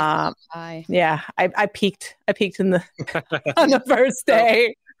yeah, I peaked in the on the first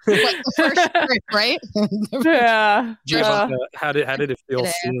day. Like the first trip, right? Yeah. How did it feel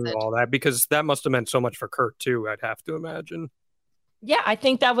seeing all that? Because that must have meant so much for Kurt too, I'd have to imagine. Yeah, I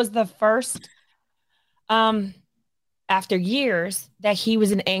think that was the first after years that he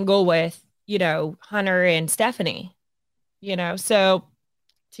was an angle with, Hunter and Stephanie. So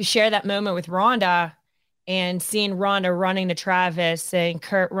to share that moment with Ronda and seeing Ronda running to Travis and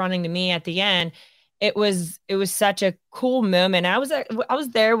Kurt running to me at the end, it was such a cool moment. I was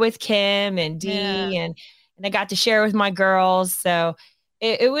there with Kim and Dee and I got to share with my girls. So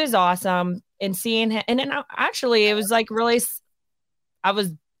it was awesome. And seeing him, and then actually it was like really, I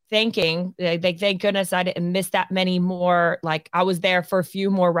was thinking like, thank goodness I didn't miss that many more. Like I was there for a few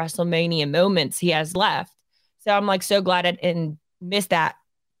more WrestleMania moments he has left. So I'm like so glad I didn't miss that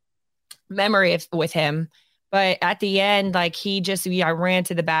memory with him. But at the end, like I ran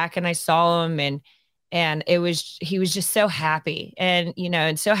to the back and I saw him and he was just so happy and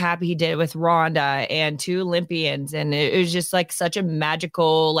so happy he did it with Ronda and 2 Olympians. And it was just like such a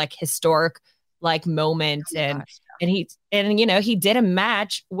magical, like historic, like moment. He did a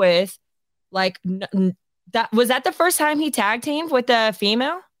match with like, was that the first time he tag teamed with a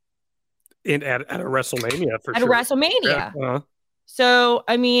female? At a WrestleMania for sure. At a WrestleMania. Yeah. Uh-huh. So,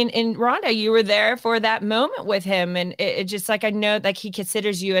 I mean, in Ronda, you were there for that moment with him. And it just like, I know like he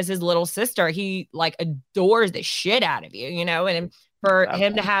considers you as his little sister. He like adores the shit out of you, and for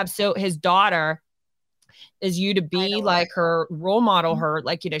him to have, his daughter is you to be like her role model, her,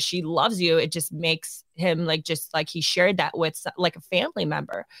 like, she loves you. It just makes him like, just like he shared that with like a family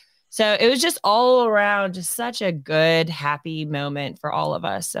member. So it was just all around, just such a good, happy moment for all of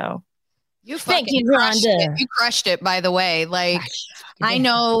us. So. You crushed it. You crushed it, by the way. Like, I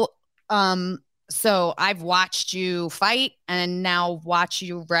know, so I've watched you fight and now watch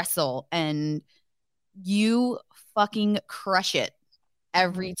you wrestle, and you fucking crush it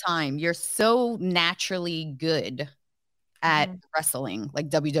every time. You're so naturally good at wrestling, like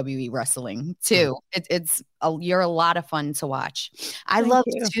WWE wrestling too. You're a lot of fun to watch. I love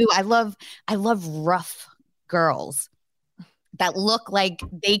rough girls that look like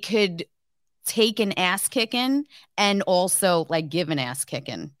they could take an ass kicking and also like give an ass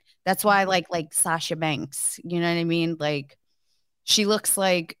kicking. That's why I like Sasha Banks. You know what I mean? Like she looks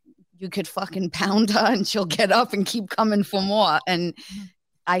like you could fucking pound her and she'll get up and keep coming for more. And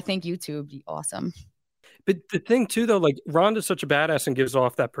I think you two would be awesome. But the thing too, though, like Ronda's such a badass and gives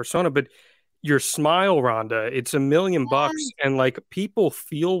off that persona, but your smile, Ronda, it's $1 million and like people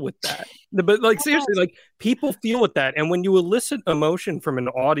feel with that. But like seriously, like people feel with that. And when you elicit emotion from an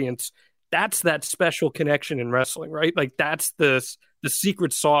audience, that's that special connection in wrestling, right? Like that's the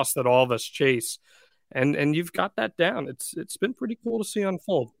secret sauce that all of us chase, and you've got that down. It's been pretty cool to see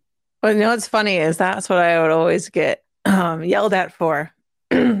unfold. Well, what's funny is that's what I would always get yelled at for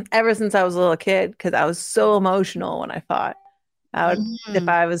ever since I was a little kid, because I was so emotional when I fought. I would, if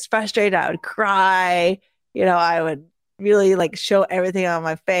I was frustrated, I would cry. I would really like show everything on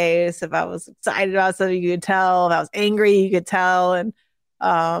my face. If I was excited about something, you could tell. If I was angry, you could tell. And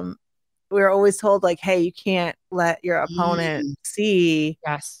we were always told like, hey, you can't let your opponent see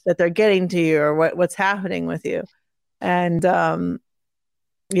that they're getting to you or what's happening with you. And I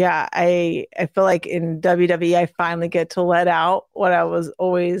feel like in WWE, I finally get to let out what I was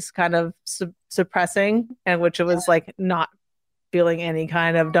always kind of suppressing, and which was like not feeling any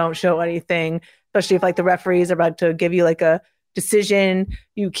kind of don't show anything, especially if like the referees are about to give you like a decision.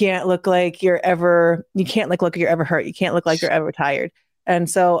 You can't look like you're ever hurt. You can't look like you're ever tired. And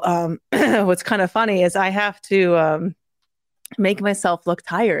so what's kind of funny is I have to make myself look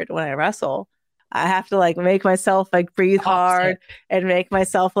tired when I wrestle. I have to like make myself like breathe hard and make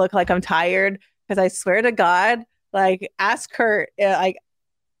myself look like I'm tired, because I swear to God, like ask Kurt, like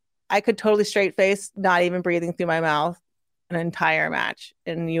I could totally straight face, not even breathing through my mouth an entire match,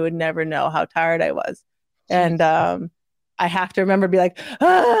 and you would never know how tired I was. And I have to remember to be like, like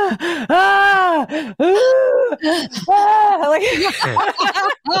none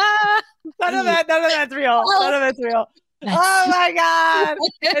of that's real. None of it's real. Oh my God.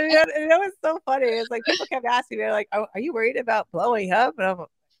 And it was so funny. It's like people kept asking me, they're like, oh, are you worried about blowing up? And I'm like,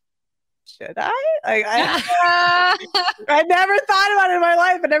 should I? Like, I never thought about it in my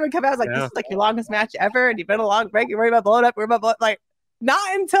life. I never come out. I was like, this is like your longest match ever, and you've been a long break. You're worried about blowing up. Like,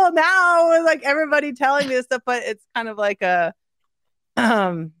 not until now with like everybody telling me this stuff, but it's kind of like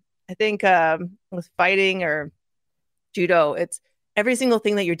I think with fighting or judo, it's every single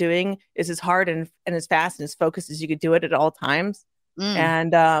thing that you're doing is as hard and as fast and as focused as you could do it at all times.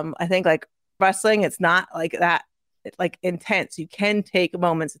 And I think like wrestling, it's not like that, like intense. You can take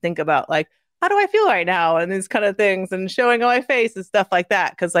moments to think about like, how do I feel right now? And these kind of things, and showing on my face and stuff like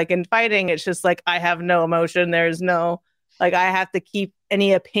that. Cause like in fighting, it's just like, I have no emotion. There's no, like, I have to keep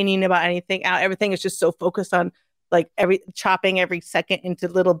any opinion about anything out. Everything is just so focused on like chopping every second into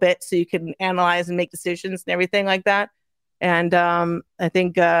little bits so you can analyze and make decisions and everything like that. And I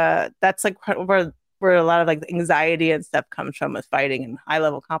think that's like where a lot of like the anxiety and stuff comes from with fighting and high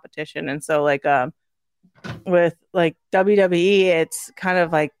level competition. And so like with like WWE, it's kind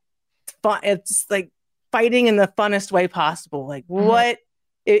of like fun. It's like fighting in the funnest way possible. Like what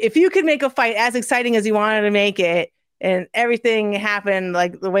if you could make a fight as exciting as you wanted to make it, and everything happened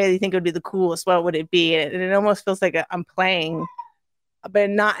like the way you think it would be the coolest, what would it be? And it almost feels like I'm playing,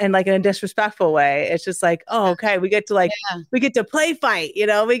 but not in like in a disrespectful way. It's just like, oh, okay, we get to play fight, you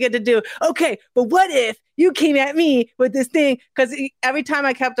know, we get to do, okay, but what if you came at me with this thing? Because every time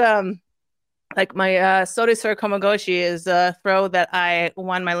I kept, like my Sode Komagoshi is a throw that I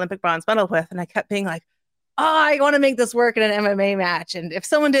won my Olympic bronze medal with. And I kept being like, oh, I want to make this work in an MMA match. And if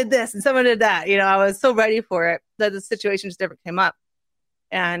someone did this and someone did that, you know, I was so ready for it that the situation just never came up.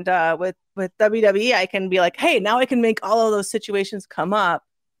 And with WWE, I can be like, hey, now I can make all of those situations come up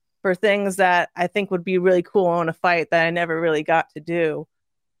for things that I think would be really cool in a fight that I never really got to do.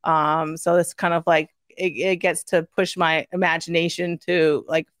 So it's kind of like, it gets to push my imagination to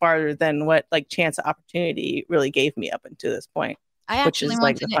like farther than what like chance of opportunity really gave me up until this point. I actually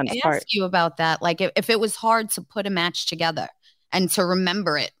wanted to ask you about that. Like if it was hard to put a match together and to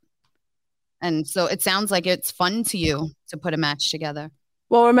remember it. And so it sounds like it's fun to you to put a match together.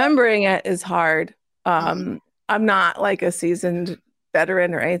 Well, remembering it is hard. I'm not like a seasoned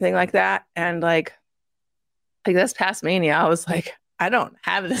veteran or anything like that. And like this past Mania, I was like, I don't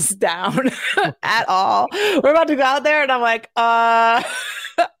have this down at all. We're about to go out there and I'm like, I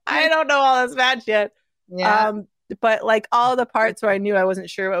don't know all this match yet. Yeah. But like all the parts where I knew I wasn't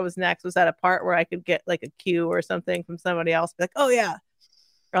sure what was next was at a part where I could get like a cue or something from somebody else. Be like, oh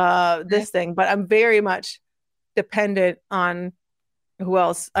yeah, this thing. But I'm very much dependent on who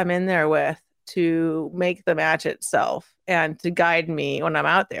else I'm in there with to make the match itself and to guide me when I'm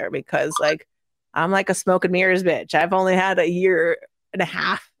out there, because like I'm like a smoke and mirrors bitch. I've only had a year and a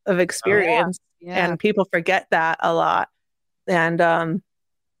half of experience, and people forget that a lot. And a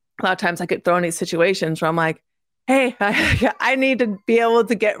lot of times I get thrown in these situations where I'm like, hey, I need to be able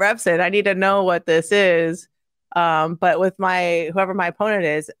to get reps in. I need to know what this is. But with whoever my opponent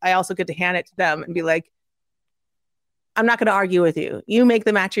is, I also get to hand it to them and be like, I'm not going to argue with you. You make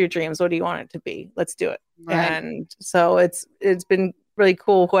the match of your dreams. What do you want it to be? Let's do it. Right. And so it's been really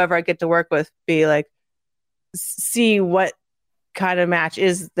cool. Whoever I get to work with, be like, see what kind of match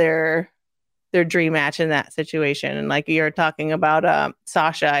is their dream match in that situation. And like you're talking about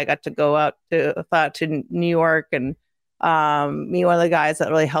Sasha, I got to go out to New York and meet one of the guys that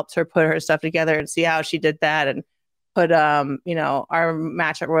really helped her put her stuff together and see how she did that, and put our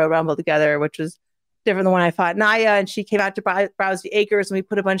match at Royal Rumble together, which was different than when I fought Naya, and she came out to Rousey Acres and we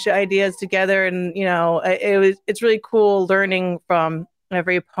put a bunch of ideas together. And it's really cool learning from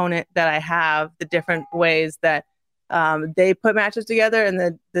every opponent that I have, the different ways that they put matches together,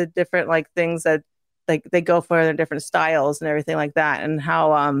 and the different like things that like they go for, their different styles and everything like that, and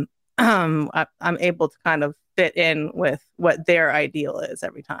how I'm able to kind of fit in with what their ideal is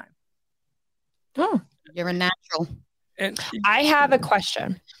every time. Oh, you're a natural. And I have a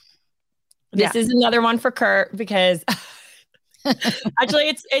question. This is another one for Kurt, because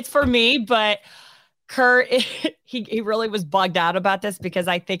actually it's for me, but Kurt, he really was bugged out about this because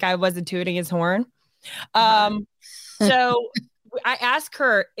I think I wasn't tooting his horn. So I asked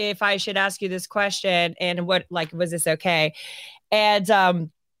Kurt if I should ask you this question and was this okay? And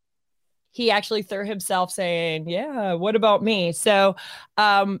he actually threw himself saying, yeah, what about me? So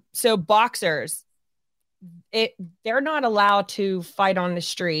boxers, they're not allowed to fight on the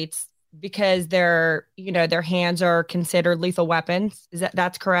streets because their hands are considered lethal weapons.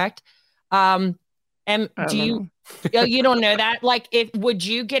 That's correct? And do you don't know that? Like, would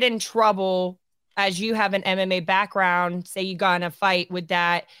you get in trouble, as you have an MMA background, say you got in a fight with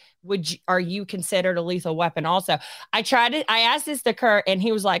that? Are you considered a lethal weapon also? I asked this to Kurt and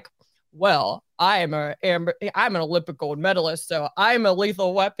he was like, well, I'm an Olympic gold medalist, so I'm a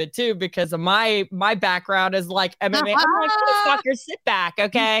lethal weapon too because of my background is like MMA. I'm like, motherfucker, sit back,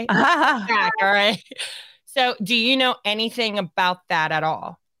 okay? Sit back, all right? So do you know anything about that at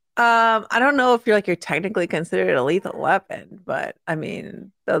all? I don't know if you're technically considered a lethal weapon, but I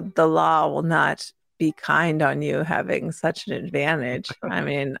mean, the law will not be kind on you having such an advantage. I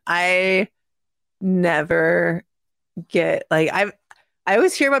mean, I never get I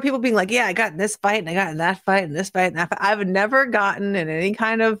always hear about people being like, yeah, I got in this fight and I got in that fight and this fight and that fight. I've never gotten in any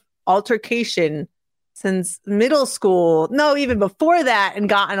kind of altercation since middle school. No, even before that, and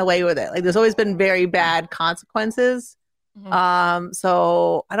gotten away with it. Like there's always been very bad consequences. Mm-hmm.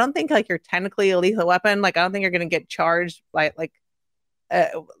 So I don't think like you're technically a lethal weapon. Like I don't think you're going to get charged by like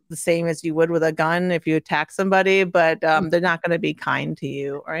the same as you would with a gun if you attack somebody, but they're not going to be kind to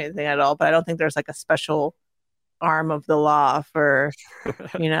you or anything at all. But I don't think there's like a special arm of the law for,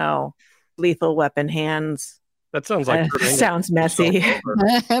 lethal weapon hands. That sounds like sounds messy.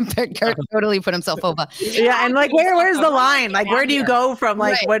 Kurt totally put himself over. Yeah, and like where's the line? Like where do you go from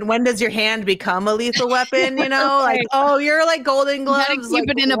like when does your hand become a lethal weapon? Like oh, you're like Golden Gloves like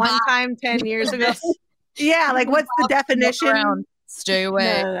it in one time 10 years ago. Yeah, like what's the definition? Stay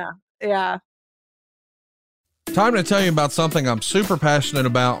away. No. Yeah. Time to tell you about something I'm super passionate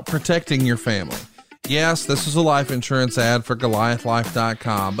about: protecting your family. Yes, this is a life insurance ad for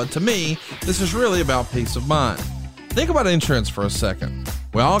GoliathLife.com, but to me, this is really about peace of mind. Think about insurance for a second.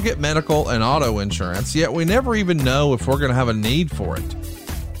 We all get medical and auto insurance, yet we never even know if we're going to have a need for it.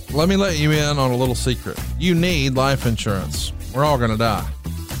 Let me let you in on a little secret. You need life insurance. We're all going to die.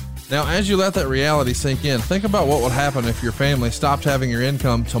 Now, as you let that reality sink in, think about what would happen if your family stopped having your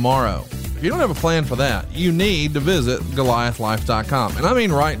income tomorrow. If you don't have a plan for that, you need to visit GoliathLife.com, and I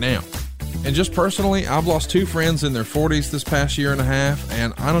mean right now. And just personally, I've lost 2 friends in their 40s this past year and a half,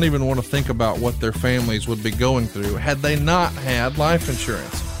 and I don't even want to think about what their families would be going through had they not had life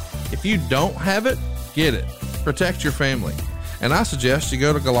insurance. If you don't have it, get it. Protect your family. And I suggest you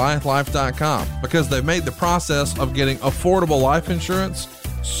go to GoliathLife.com because they've made the process of getting affordable life insurance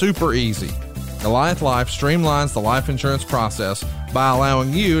super easy. Goliath Life streamlines the life insurance process by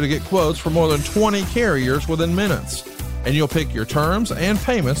allowing you to get quotes from more than 20 carriers within minutes. And you'll pick your terms and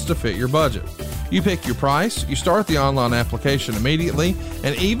payments to fit your budget. You pick your price, you start the online application immediately,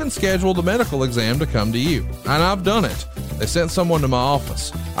 and even schedule the medical exam to come to you. And I've done it. They sent someone to my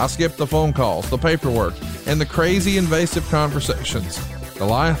office. I skipped the phone calls, the paperwork, and the crazy invasive conversations.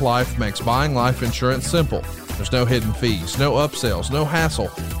 Goliath Life makes buying life insurance simple. There's no hidden fees, no upsells, no hassle,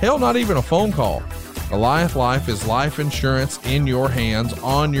 hell, not even a phone call. Goliath Life is life insurance in your hands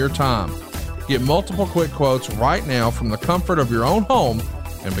on your time. Get multiple quick quotes right now from the comfort of your own home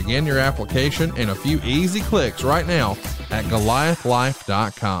and begin your application in a few easy clicks right now at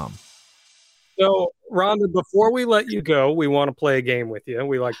GoliathLife.com. So, Rhonda, before we let you go, we want to play a game with you.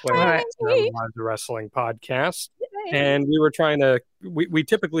 We like playing the Wrestling podcast. And we were trying to, we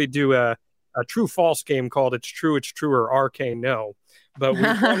typically do a true-false game called It's True, or RK No. But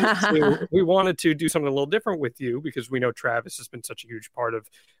we wanted to do something a little different with you because we know Travis has been such a huge part of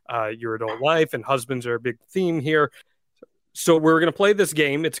your adult life, and husbands are a big theme here. So we're going to play this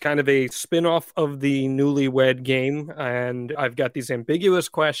game. It's kind of a spin-off of the Newlywed Game, and I've got these ambiguous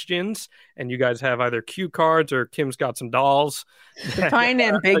questions, and you guys have either cue cards or Kim's got some dolls. Define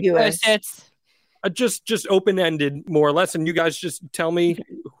ambiguous. It's just open-ended, more or less, and you guys just tell me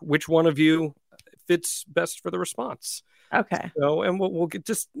which one of you fits best for the response. Okay. So, and we'll get,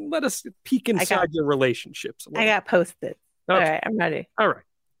 just let us peek inside your relationships. I got Post-it. Okay. All right, I'm ready. All right.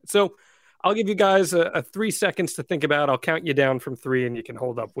 So I'll give you guys a 3 seconds to think about. I'll count you down from 3, and you can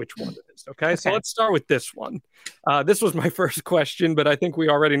hold up which one it is. Okay. So let's start with this one. This was my first question, but I think we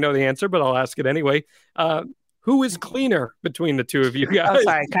already know the answer, but I'll ask it anyway. Who is cleaner between the two of you guys? Oh,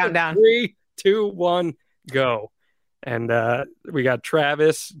 sorry. Countdown. 3, 2, 1, go. And we got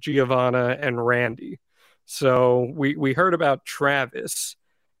Travis, Giovanna, and Randy. So we heard about Travis.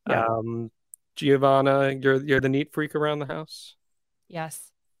 Yeah. Giovanna, you're the neat freak around the house?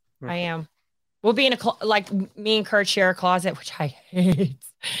 Yes, I am. We'll be in like me and Kurt share a closet, which I hate.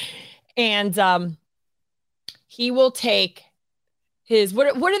 And he will take his what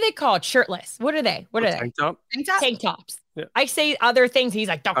are they called? Shirtless. What are they? Tank top? Tank tops. Yeah. I say other things. He's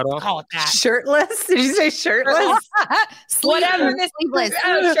like, don't call it that. Shirtless? Did you say shirtless? Whatever. Sleeveless.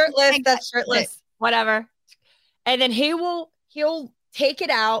 Shirtless. That's shirtless. Whatever. And then he'll take it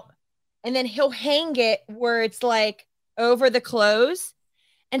out, and then he'll hang it where it's like over the clothes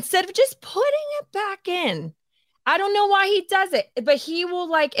instead of just putting it back in. I don't know why he does it, but he will,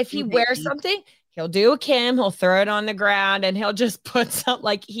 like, if he wears something, he'll do a Kim, he'll throw it on the ground, and he'll just put something,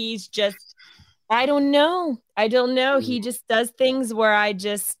 like, he's just, I don't know. He just does things where I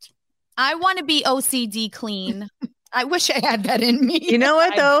want to be OCD clean. I wish I had that in me. You know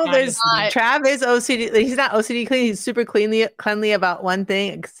what, though? There's Travis OCD. He's not OCD clean. He's super cleanly about one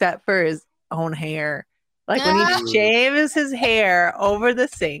thing, except for his own hair. Like when he shaves his hair over the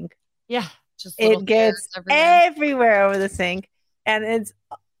sink, it gets everywhere over the sink, and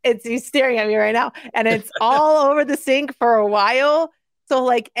it's he's staring at me right now, and it's all over the sink for a while. So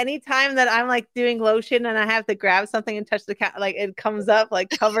like anytime that I'm like doing lotion and I have to grab something and touch the cat, like it comes up like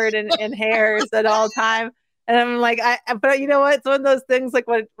covered in hairs at all time. And I'm like, but you know what? It's one of those things like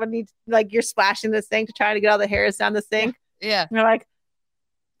when you like you're splashing the sink to try to get all the hairs down the sink. Yeah. And you're like,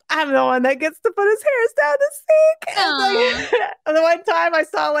 I'm the one that gets to put his hairs down the sink. And, like, and the one time I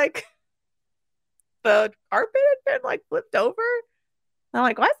saw like the carpet had been like flipped over. I'm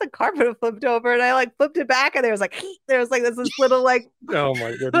like, why is the carpet flipped over? And I like flipped it back, and there was like this little like Oh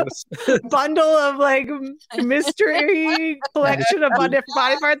my goodness. bundle of like mystery collection of different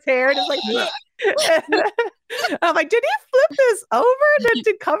body parts hair. And it's like, I'm like, did he flip this over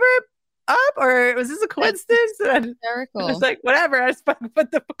to cover it up, or was this a coincidence? And Hysterical. it's like, whatever. I just put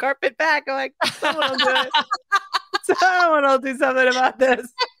the carpet back. I'm like, someone will do it. Someone will do something about this.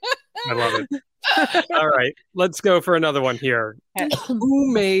 I love it. All right, let's go for another one here.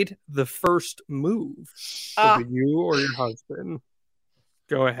 Who made the first move? Was it you or your husband?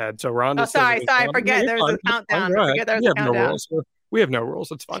 Go ahead. So Ronda. Sorry. Forget there's a countdown. Forget there's a countdown. No rules. We have no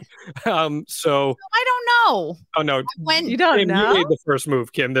rules. It's fine. So I don't know. Oh no, when you don't Kim, know. You made the first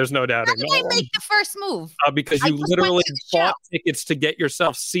move, Kim. There's no doubting How that did I one. make the first move? Because you literally bought tickets to get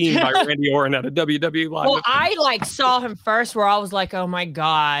yourself seen by Randy Orton at a WWE live. Well, I like saw him first, where I was like, "Oh my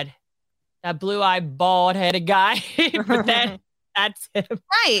god, that blue-eyed, bald-headed guy." But then that's him,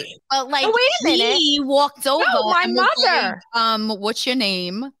 right? But like, wait a minute, he walked over. No, my and was mother. like, what's your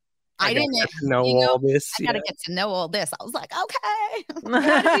name? I didn't know all this. I gotta get to know all this. I was like, okay.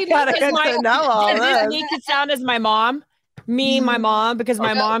 Gotta get to know all this. He could sound as my mom, my mom, because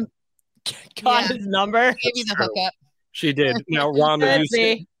my mom got his number. Gave you the hookup. She did. Now,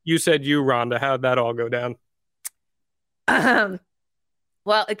 Rhonda, you said Rhonda. How'd that all go down?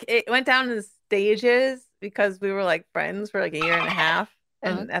 Well, it went down in stages because we were like friends for like a year and a half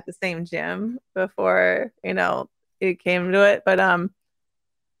and at the same gym before, it came to it. But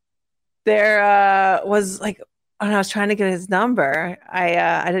there was like, when I was trying to get his number,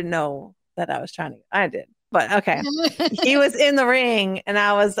 I didn't know that I did. But okay. He was in the ring and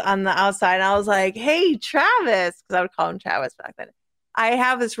I was on the outside and I was like, hey, Travis, because I would call him Travis back then. I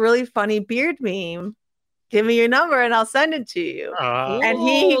have this really funny beard meme. Give me your number and I'll send it to you. And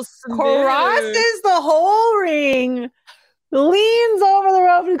he crosses the whole ring, leans over the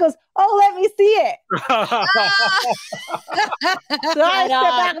rope and goes, oh, let me see it. So I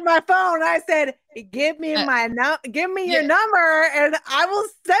stepped back on my phone. And I said, give me your number and I will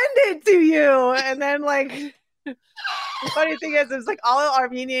send it to you. And then like, the funny thing is, it was like all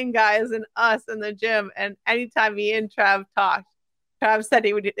Armenian guys and us in the gym. And anytime me and Trav talked, Trav said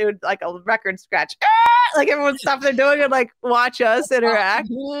it would like a record scratch. Like everyone stopped their doing and like watch us interact.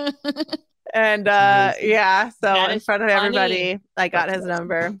 And so in front of everybody, I got his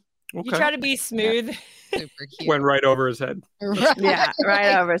number. Okay. You try to be smooth. Super cute. Went right over his head. Yeah,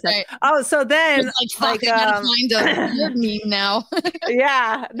 right over his head. Right. Oh, so then I gotta find a beard meme now.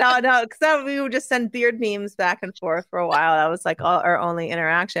 Yeah, no, because we would just send beard memes back and forth for a while. That was like our only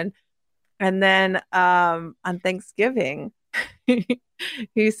interaction. And then on Thanksgiving,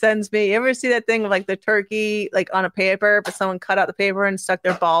 he sends me, you ever see that thing of like the turkey like on a paper, but someone cut out the paper and stuck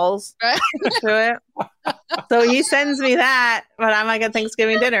their balls to it? So he sends me that, but I'm like at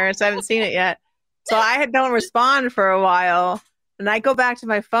Thanksgiving dinner, so I haven't seen it yet. So I don't respond for a while, and I go back to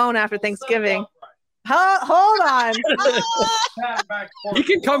my phone after Thanksgiving. Hold on. You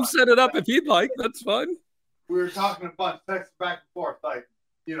can come set it up if you'd like. That's fine. We were talking a bunch, texting back and forth, like,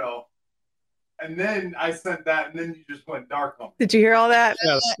 and then I sent that, and then you just went dark on me. Did you hear all that?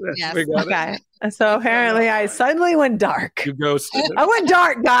 Yes. We got okay. So apparently I suddenly went dark. You ghosted it. I went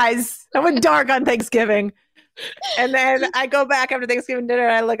dark, guys. I went dark on Thanksgiving. And then I go back after Thanksgiving dinner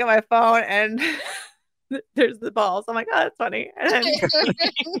and I look at my phone and there's the balls. I'm like, oh, that's funny. And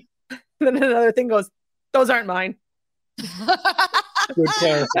then another thing goes, those aren't mine. And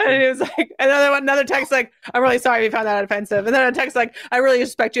it was like another text like, I'm really sorry if you found that offensive. And then a text like, I really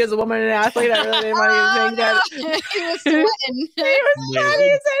respect you as a woman and an athlete. I really didn't want you to think that. He was sweating. He was sweating. He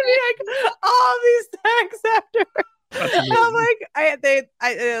sent me like all these texts after. I'm like,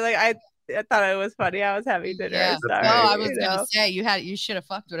 I thought it was funny. I was having dinner. Yeah. Sorry, I was gonna say you should have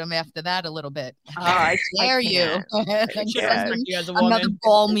fucked with him after that a little bit. Oh, I dare you. You as a woman. Another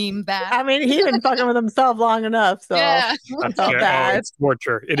ball meme back. I mean, he's been fucking with himself long enough, so yeah. I felt bad. It's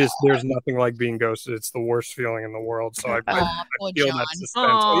torture. It is. There's nothing like being ghosted. It's the worst feeling in the world. So I feel John. that suspense.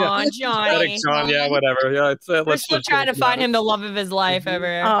 Oh, Johnny. John. Yeah, whatever. Yeah, it's. We're still trying to find him the love of his life over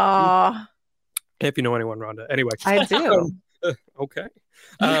here. Oh, if you know anyone, Rhonda. Anyway, I do. Okay.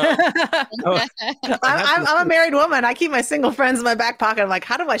 I'm a married woman. I keep my single friends in my back pocket. I'm like,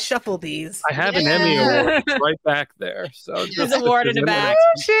 how do I shuffle these? I have an Emmy award right back there. So There's an award in the back.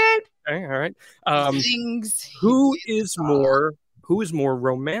 Oh shit! Okay, all right. Things. Who is more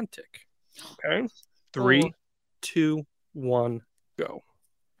romantic? Okay, 3, 2, 1, go.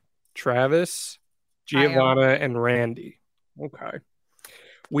 Travis, Giovanna, and Randy. Okay.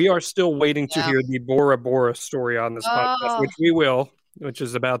 We are still waiting to hear the Bora Bora story on this podcast, which we will, which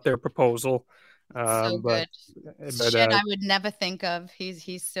is about their proposal. So good. Shit, I would never think of.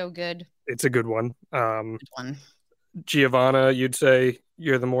 He's so good. It's a good one. Good one. Giovanna, you'd say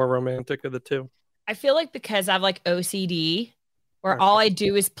you're the more romantic of the two? I feel like because I have like OCD, where all I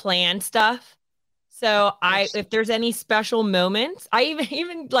do is plan stuff. So if there's any special moments, I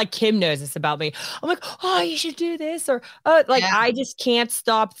even like Kim knows this about me. I'm like, oh, you should do this, or I just can't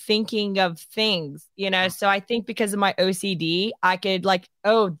stop thinking of things, you know. So I think because of my OCD, I could like,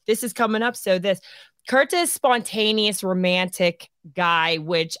 oh, this is coming up. So this Kurt's a spontaneous, romantic guy,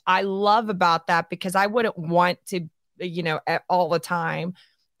 which I love about that because I wouldn't want to, you know, all the time.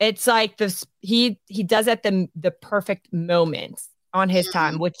 It's like this. He does at the perfect moments on his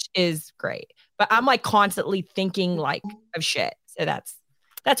time, which is great. But I'm like constantly thinking like of shit. So that's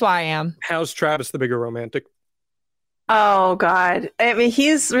why I am. How's Travis the bigger romantic? Oh God. I mean,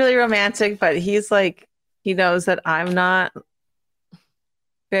 he's really romantic, but he's like, he knows that I'm not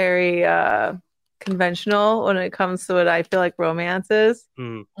very conventional when it comes to what I feel like romance is.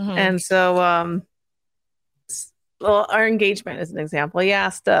 Mm-hmm. And so our engagement is an example. He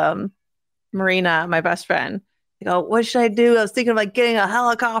asked Marina, my best friend, you know, what should I do? I was thinking of like getting a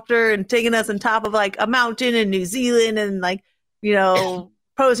helicopter and taking us on top of like a mountain in New Zealand and like, you know,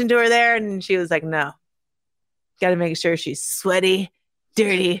 proposing to her there. And she was like, no, got to make sure she's sweaty,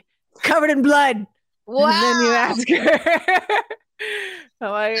 dirty, covered in blood. Wow. And then you ask her.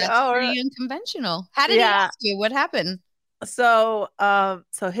 I'm like, that's pretty unconventional. How did he ask you? What happened? So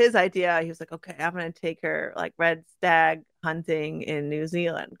his idea, he was like, okay, I'm going to take her like red stag hunting in New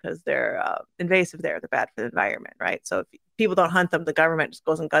Zealand because they're invasive there. They're bad for the environment, right? So if people don't hunt them, the government just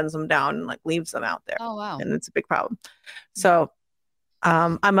goes and guns them down and like leaves them out there. Oh, wow. And it's a big problem. So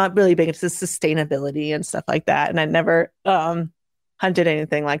I'm not really big into sustainability and stuff like that. And I never hunted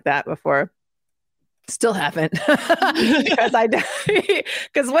anything like that before. Still haven't because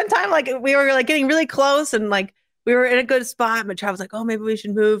one time like we were like getting really close and like we were in a good spot, but Travis was like, oh, maybe we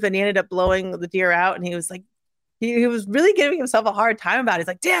should move. And he ended up blowing the deer out. And he was like, he was really giving himself a hard time about it. He's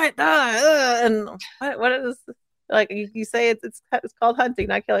like, damn it. And what is like, you say it's called hunting,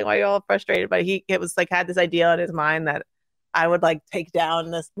 not killing. Why are you all frustrated? But it was like, had this idea in his mind that I would like take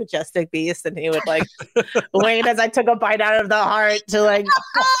down this majestic beast. And he would like wait as I took a bite out of the heart to like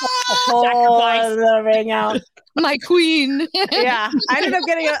pull the ring out. My queen. Yeah. I ended up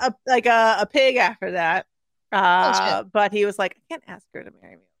getting a pig after that. But he was like, I can't ask her to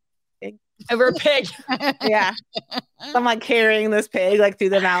marry me. Pig. Over a pig. Yeah. I'm like carrying this pig like through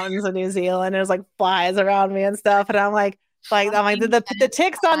the mountains of New Zealand. There's like flies around me and stuff. And I'm like the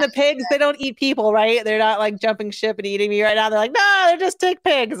ticks on the pigs, they don't eat people, right? They're not like jumping ship and eating me right now. They're like, no, they're just tick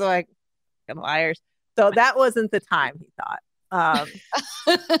pigs. I'm like, fucking liars. So that wasn't the time, he thought.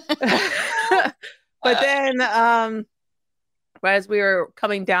 But then as we were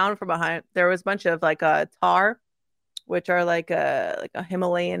coming down from behind, there was a bunch of like tar, which are like a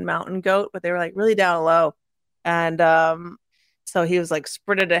Himalayan mountain goat, but they were like really down low. And so he was like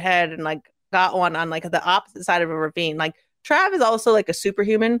sprinted ahead and like got one on like the opposite side of a ravine. Like Trav is also like a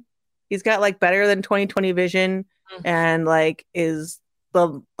superhuman. He's got like better than 20/20 vision and like is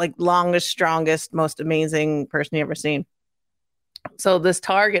the like longest, strongest, most amazing person you ever seen. So this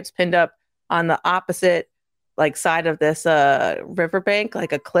tar gets pinned up on the opposite like side of this riverbank,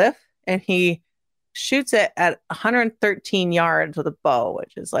 like a cliff, and he shoots it at 113 yards with a bow,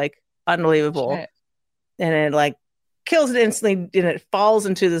 which is like unbelievable. Shit. And it like kills it instantly, and it falls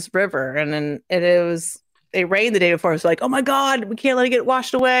into this river. And then it rained the day before. It's like, oh my God, we can't let it get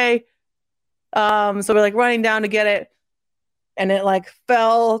washed away. So we're like running down to get it, and it like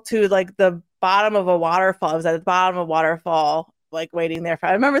fell to like the bottom of a waterfall. It was at the bottom of a waterfall, like waiting there.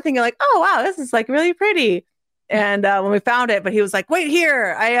 I remember thinking like, oh wow, this is like really pretty. And when we found it, but he was like, wait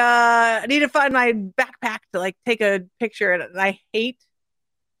here, I need to find my backpack to like take a picture. And I hate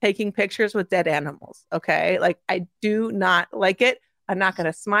taking pictures with dead animals. Okay. Like I do not like it. I'm not going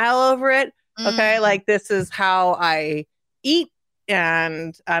to smile over it. Okay. Like this is how I eat,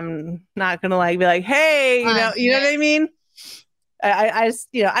 and I'm not going to like be like, hey, you know what I mean? I just,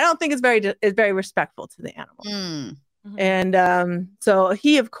 I don't think it's very respectful to the animal. And so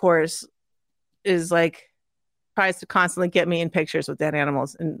he, of course, is like tries to constantly get me in pictures with dead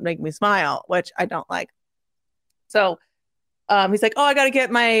animals and make me smile, which I don't like. So he's like, oh, I got to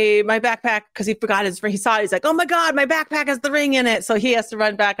get my backpack because he forgot his ring. He saw it. He's like, oh my God, my backpack has the ring in it. So he has to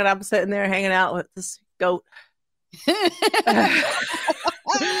run back and I'm sitting there hanging out with this goat. On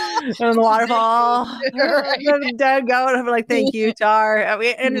the waterfall. The dead goat. I'm like, thank you, Tar. And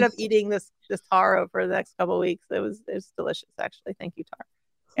we ended up eating this Tar over the next couple of weeks. It was delicious, actually. Thank you, Tar.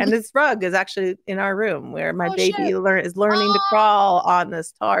 And this rug is actually in our room where my baby is learning to crawl on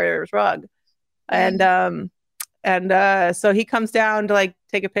this Tar's rug. And so he comes down to like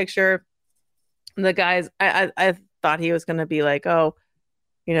take a picture. And the guys, I thought he was going to be like, oh,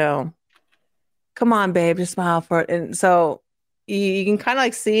 you know, come on, babe, just smile for it. And so you can kind of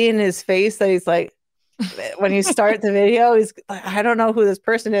like see in his face that he's like, when you start the video, he's like, I don't know who this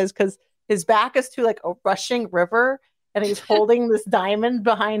person is because his back is to like a rushing river. And he's holding this diamond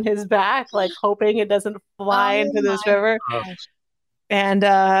behind his back, like hoping it doesn't fly into this river. Gosh. And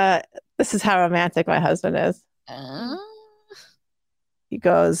this is how romantic my husband is. He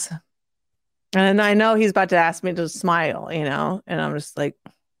goes, and I know he's about to ask me to smile, you know, and I'm just like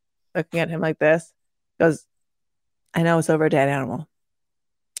looking at him like this. He goes, I know it's over a dead animal,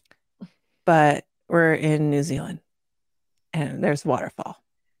 but we're in New Zealand and there's a waterfall.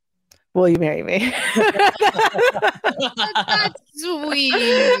 Will you marry me? That's sweet.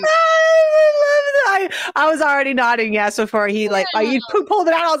 I was already nodding yes before he like you pulled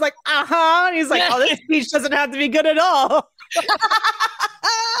it out. I was like, uh-huh. And he's like, oh, this speech doesn't have to be good at all.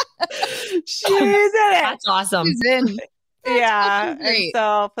 She's in it. That's awesome. She's in. Yeah. And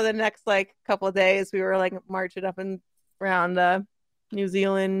so for the next like couple of days, we were like marching up and around New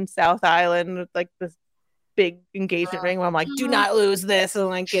Zealand, South Island with like this big engagement ring where I'm like, do not lose this, and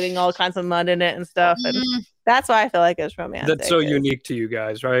like getting all kinds of mud in it and stuff. And that's why I feel like it's romantic. That's so unique to you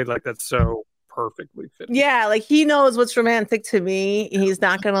guys, right? Like that's so perfectly fitting. Yeah, like he knows what's romantic to me. He's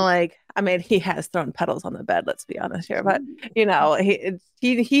not gonna like, I mean, he has thrown petals on the bed, let's be honest here, but you know,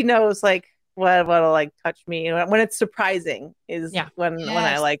 he knows like what'll like touch me when it's surprising is when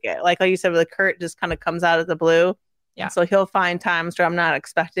I like it. Like you said, the Kurt just kind of comes out of the blue. Yeah. So he'll find times where I'm not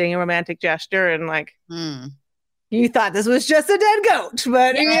expecting a romantic gesture and like, you thought this was just a dead goat,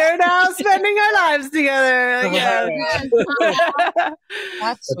 but we're now spending our lives together.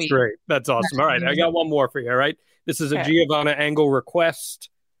 That's sweet. Great. That's awesome. All right. I got one more for you. All right. This is a Giovanna Angle request.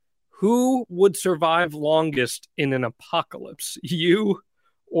 Who would survive longest in an apocalypse? You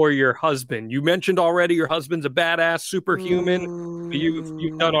or your husband? You mentioned already your husband's a badass superhuman.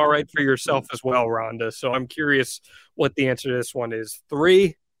 You've done all right for yourself as well, Rhonda. So I'm curious what the answer to this one is.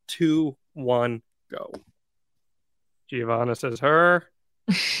 3, 2, 1, go. Giovanna says her.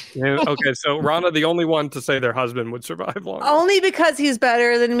 Okay, so Rhonda, the only one to say their husband would survive long. Only because he's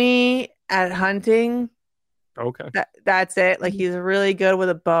better than me at hunting. Okay. That's it. Like he's really good with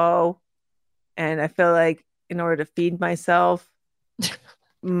a bow. And I feel like in order to feed myself,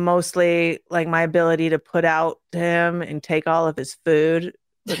 mostly like my ability to put out to him and take all of his food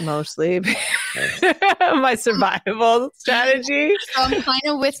would mostly be my survival strategy. So I'm kind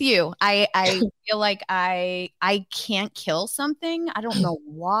of with you. I feel like I can't kill something. I don't know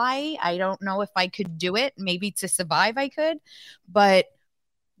why. I don't know if I could do it. Maybe to survive I could, but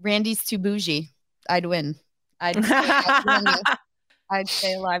Randy's too bougie. I'd win. I'd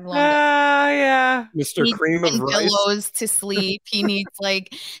stay alive longer. Yeah. Mr. Cream of Rice. Pillows to sleep. He needs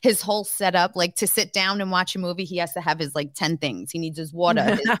like his whole setup. Like to sit down and watch a movie, he has to have his like 10 things. He needs his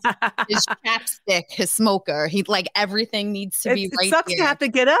water, his chapstick, his smoker. He like everything needs to be right. It sucks to have to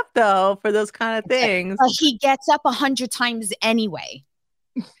get up though for those kind of things. But he gets up 100 times anyway.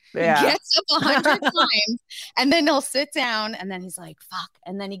 Yeah. He gets up 100 times and then he'll sit down and then he's like, fuck.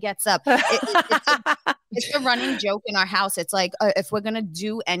 And then he gets up. It's a running joke in our house. It's like, if we're going to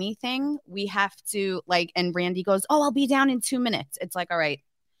do anything, we have to like, and Randy goes, oh, I'll be down in 2 minutes. It's like, all right.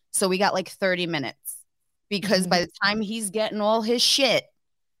 So we got like 30 minutes because by the time he's getting all his shit,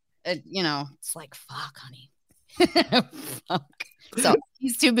 you know, it's like, fuck, honey. Fuck. So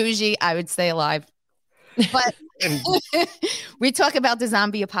he's too bougie. I would stay alive. But we talk about the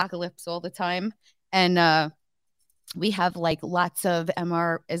zombie apocalypse all the time. And we have like lots of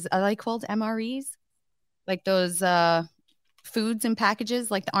are they called MREs? Like those foods and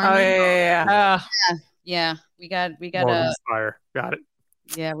packages, like the army. Oh, yeah. We got fire. Got it.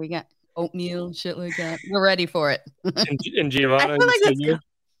 Yeah, we got oatmeal, shit like that. We're ready for it. and Giovanna, I feel like that's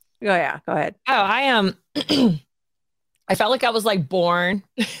go ahead. Oh, I am. I felt like I was like born,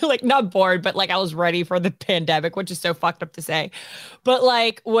 like not born, but like I was ready for the pandemic, which is so fucked up to say. But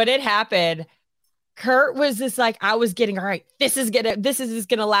like when it happened, Kurt was just like, I was getting, all right, this is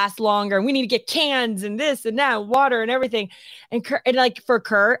gonna last longer. And we need to get cans and this and that, water and everything. And Kurt, and like for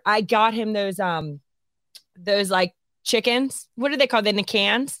Kurt, I got him those like chickens. What are they called? In the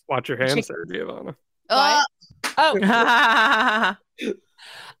cans? Watch your hands there, Giovanna. Oh.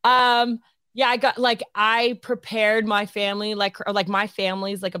 Yeah, I prepared my family, like my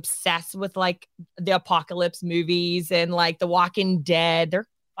family's like obsessed with like the apocalypse movies and like The Walking Dead. They're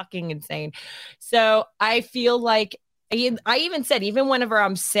fucking insane. So I feel like I even said, even whenever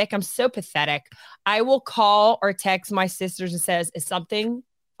I'm sick, I'm so pathetic. I will call or text my sisters and says, if something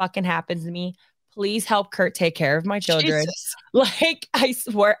fucking happens to me, please help Kurt take care of my children. Jesus. Like, I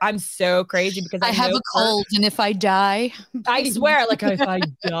swear, I'm so crazy because I have a cold, and if I die, I swear, like if I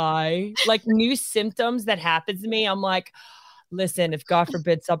die, like new symptoms that happens to me, I'm like, listen, if God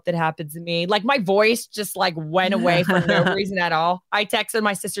forbid something happens to me, like my voice just like went away for no reason at all. I texted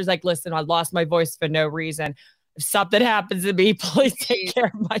my sisters like, listen, I lost my voice for no reason. If something happens to me, please take care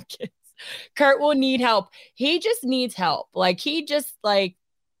of my kids. Kurt will need help. He just needs help. Like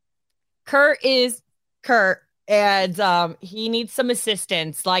Kurt is Kurt, and he needs some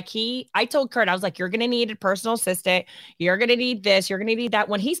assistance. I told Kurt, I was like, you're going to need a personal assistant. You're going to need this. You're going to need that.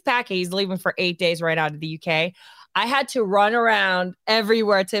 When he's packing, he's leaving for 8 days right out of the UK. I had to run around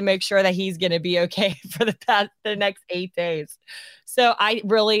everywhere to make sure that he's going to be okay for the next 8 days. So I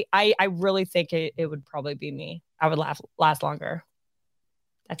really think it would probably be me. I would last longer.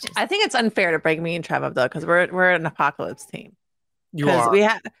 I think it's unfair to break me and Trev up though, because we're an apocalypse team. You are.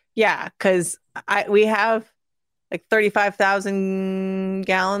 Because we have like 35,000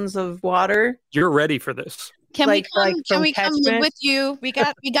 gallons of water. You're ready for this. Can we come live with you? We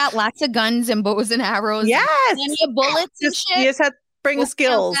got lots of guns and bows and arrows. Yes. Plenty of bullets and shit. You just have to bring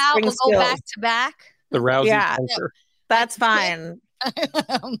skills. We'll go back to back. The Rousey culture. That's fine.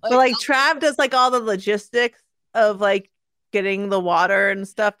 But like Trav does like all the logistics of like getting the water and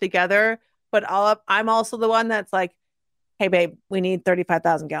stuff together. But I'm also the one that's like, hey babe, we need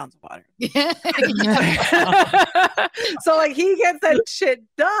 35,000 gallons of water. So like he gets that shit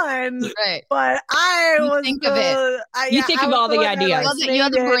done, right? But you think of all the ideas. You're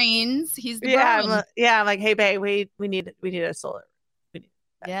the brains. He's the brain. I'm like, hey babe, we need a solar.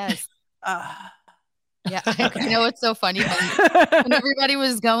 Yes. Yeah. Okay. You know what's so funny? When everybody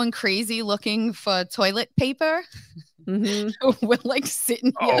was going crazy looking for toilet paper, we're like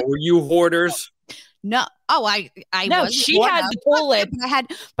sitting here. Oh, were you hoarders? No. Oh, I no, she had the toilet.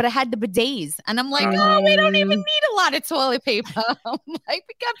 But I had the bidets. And I'm like, oh, we don't even need a lot of toilet paper. I'm like,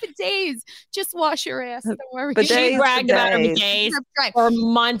 we got bidets. Just wash your ass. Don't worry. She bragged about her bidets for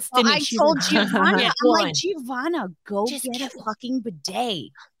months. I told Giovanna, I'm like, Giovanna, go get a fucking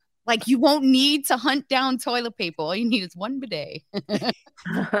bidet. Like, you won't need to hunt down toilet paper. All you need is one bidet.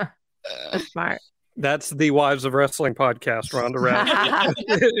 Smart. That's the Wives of Wrestling podcast, Ronda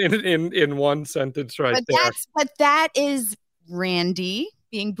Rousey, in one sentence there. But that is Randy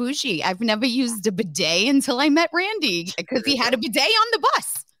being bougie. I've never used a bidet until I met Randy because he had a bidet on the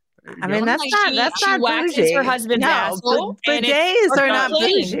bus. I mean, that's not waxes her husband's asshole. Bidets are not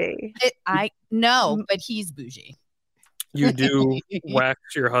bougie. No, but he's bougie. You do wax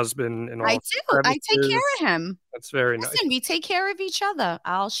your husband and all. I do. I take care of him. That's very nice. Listen, we take care of each other.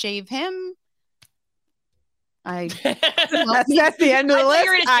 I'll shave him. That's the end of the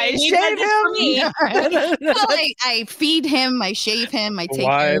list. I shave him. I feed him. I shave him. I take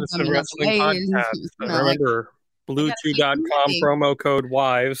care of him. Wrestling podcast. Remember, Bluetooth.com promo code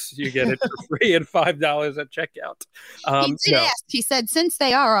WIVES. You get it for free and $5 at checkout. He did ask. He said, since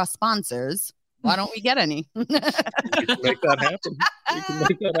they are our sponsors, why don't we get any? We can make that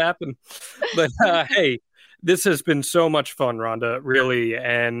happen. But hey, this has been so much fun, Ronda, really.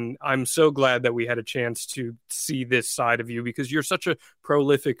 And I'm so glad that we had a chance to see this side of you because you're such a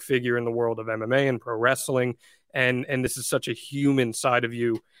prolific figure in the world of MMA and pro wrestling. And this is such a human side of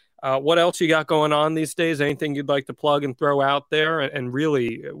you. What else you got going on these days? Anything you'd like to plug and throw out there? And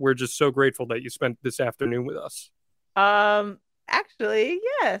really, we're just so grateful that you spent this afternoon with us. Actually,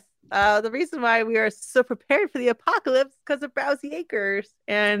 yes. The reason why we are so prepared for the apocalypse because of Rousey Acres.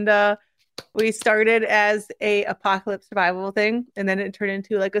 And we started as a apocalypse survival thing, and then it turned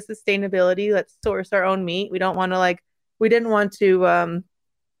into like a sustainability. Let's source our own meat. We didn't want to,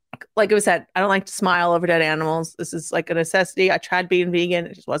 like I said, I don't like to smile over dead animals. This is like a necessity. I tried being vegan.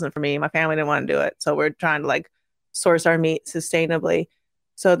 It just wasn't for me. My family didn't want to do it. So we're trying to like source our meat sustainably.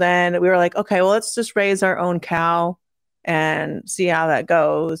 So then we were like, okay, well, let's just raise our own cow and see how that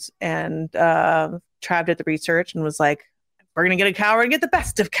goes. And Trav did the research and was like, we're going to get a cow. We're going to get the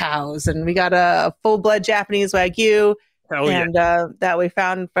best of cows. And we got a full-blood Japanese Wagyu. and that we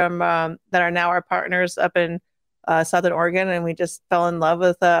found from that are now our partners up in Southern Oregon, and we just fell in love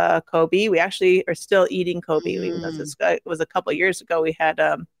with Kobe. We actually are still eating Kobe. It was a couple of years ago. We had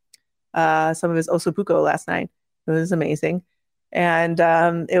some of his osobuco last night. It was amazing, and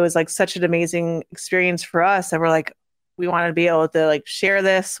it was like such an amazing experience for us. And we're like, we want to be able to like share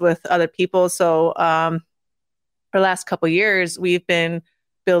this with other people. So for the last couple of years, we've been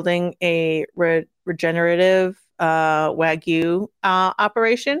building a regenerative Wagyu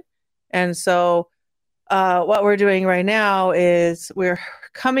operation. And so what we're doing right now is we're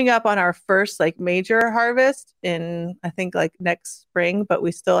coming up on our first like major harvest in, I think, like next spring, but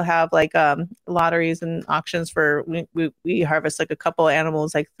we still have like lotteries and auctions for, we harvest like a couple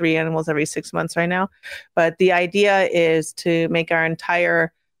animals, like 3 animals every 6 months right now. But the idea is to make our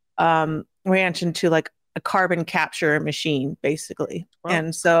entire ranch into like a carbon capture machine, basically. Wow.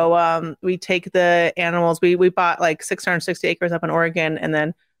 And so we take the animals, we bought like 660 acres up in Oregon, and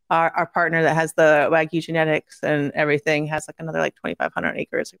then our partner that has the Wagyu genetics and everything has like another like 2,500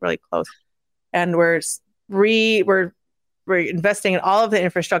 acres, like really close. And we're investing in all of the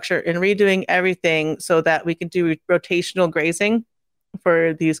infrastructure and redoing everything so that we can do rotational grazing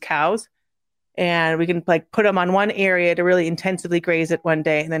for these cows. And we can like put them on one area to really intensively graze it one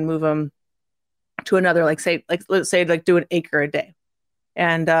day and then move them to another, let's say do an acre a day.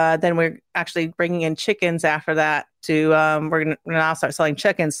 And then we're actually bringing in chickens after that to, we're going to now start selling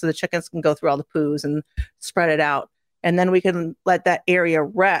chickens so the chickens can go through all the poos and spread it out. And then we can let that area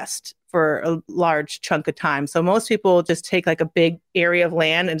rest for a large chunk of time. So most people just take like a big area of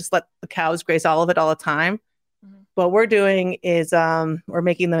land and just let the cows graze all of it all the time. Mm-hmm. What we're doing is we're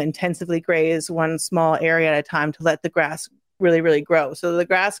making them intensively graze one small area at a time to let the grass really, really grow. So the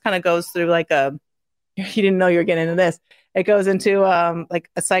grass kind of goes through like you didn't know you were getting into this. It goes into like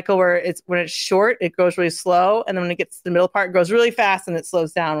a cycle where when it's short, it goes really slow. And then when it gets to the middle part, it goes really fast, and it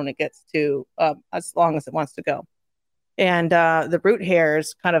slows down when it gets to as long as it wants to go. And the root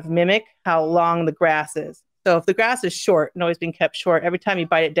hairs kind of mimic how long the grass is. So if the grass is short and always being kept short, every time you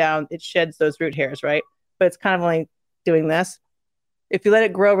bite it down, it sheds those root hairs, right? But it's kind of only doing this. If you let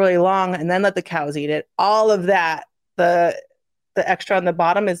it grow really long and then let the cows eat it, all of that, the extra on the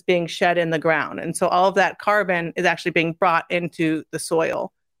bottom is being shed in the ground. And so all of that carbon is actually being brought into the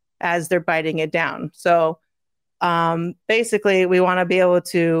soil as they're biting it down. So basically, we want to be able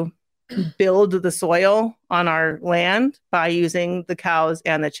to build the soil on our land by using the cows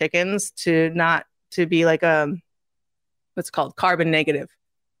and the chickens to be like what's called carbon negative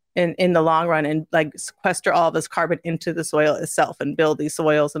in the long run, and like sequester all of this carbon into the soil itself and build these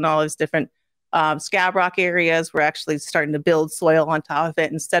soils and all these different scab rock areas. We're actually starting to build soil on top of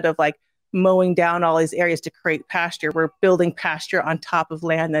it. Instead of like mowing down all these areas to create pasture, we're building pasture on top of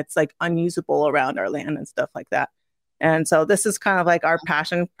land that's like unusable around our land and stuff like that. And so this is kind of like our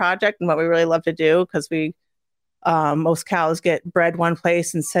passion project and what we really love to do, because most cows get bred one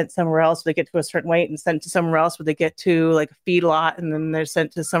place and sent somewhere else where they get to a certain weight, and sent to somewhere else where they get to like a feedlot, and then they're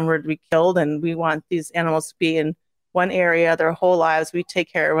sent to somewhere to be killed. And we want these animals to be in one area their whole lives. We take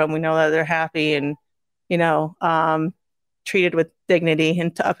care of them. We know that they're happy and, treated with dignity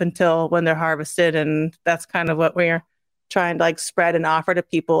and up until when they're harvested. And that's kind of what we're trying to like spread and offer to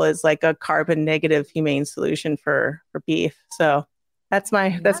people, is like a carbon negative humane solution for beef. So that's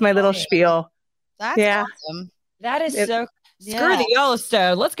my little spiel. That's awesome. That is so. Screw the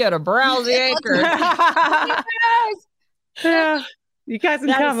Yellowstone. Let's go to Rousey Acres. Yeah, you guys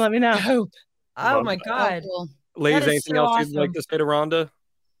can come. Let me know. Dope. Oh my God. Cool. Ladies, anything else you'd like to say to Rhonda?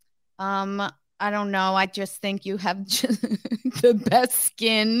 I don't know. I just think you have the best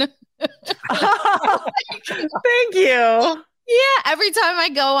skin. Thank you. Yeah, every time I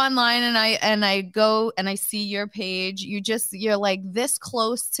go online and I go and I see your page, you're like this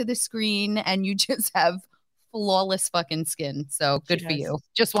close to the screen, and you just have flawless fucking skin. So good for you.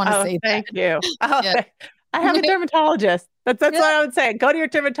 Just want to say thank that. you. Yeah. I have a dermatologist. That's what I would say. Go to your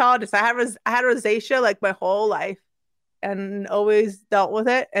dermatologist. I had rosacea like my whole life and always dealt with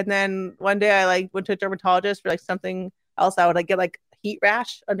it. And then one day I like went to a dermatologist for like something else. I would like get like heat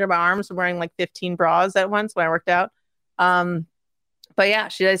rash under my arms from wearing like 15 bras at once when I worked out. But yeah,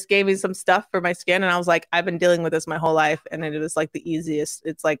 she just gave me some stuff for my skin, and I was like, I've been dealing with this my whole life, and it was like the easiest.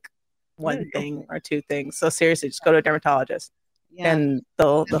 It's like one thing or two things. So seriously, just go to a dermatologist. Yeah. And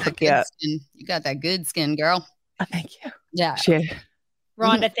they'll hook you up. Skin. You got that good skin, girl. Oh, thank you. Yeah. Sure.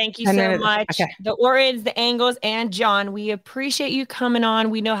 Rhonda, thank you so much. Okay. The Orions, the Angles, and John, we appreciate you coming on.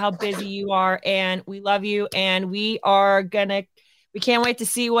 We know how busy you are, and we love you. And we can't wait to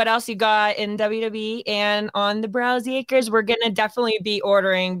see what else you got in WWE and on the Rousey Acres. We're going to definitely be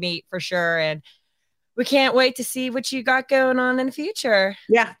ordering meat for sure. And we can't wait to see what you got going on in the future.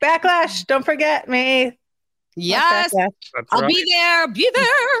 Yeah, Backlash. Don't forget me. Yes, I'll be there. Be there.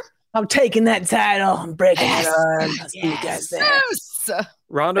 I'm taking that title. I'm breaking it on. I'll see you guys there. Yes.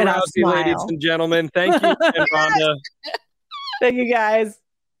 Ronda And I'll Rousey, smile. ladies and gentlemen. Thank you, and Ronda. Thank you guys.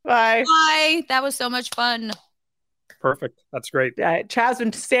 Bye. Bye. That was so much fun. Perfect. That's great. Yeah, Chad's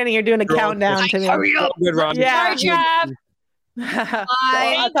been standing here doing a You're countdown to me. Hurry up. Good, Ronda. Yeah. Sorry, Trav.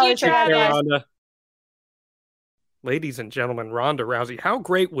 Bye. I'll tell you, you, Take Trav. care, guys. Ronda. Ladies and gentlemen, Ronda Rousey. How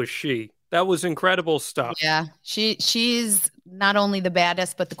great was she? That was incredible stuff. Yeah, she's not only the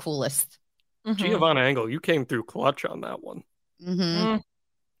baddest but the coolest. Giovanna Engel, you came through clutch on that one. Mm-hmm.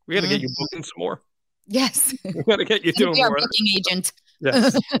 We got to get you booking some more. Yes, We got to get you doing be our more. booking agent.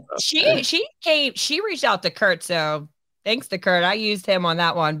 Yes. She reached out to Kurt, so thanks to Kurt. I used him on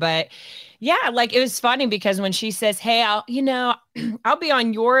that one. But yeah, like it was funny because when she says, hey, I'll be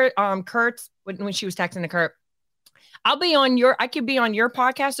on your Kurt's when she was texting to Kurt, I could be on your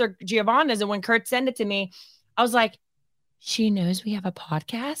podcast or Giovanna's. And when Kurt sent it to me, I was like, she knows we have a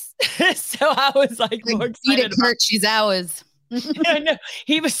podcast. So I was like, more Beat excited it, Kurt. She's ours. I know.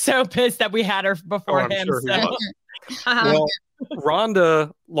 He was so pissed that we had her before I'm him. sure he So. was. Well,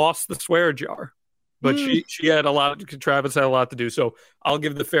 Ronda lost the swear jar, but she had Travis had a lot to do. So I'll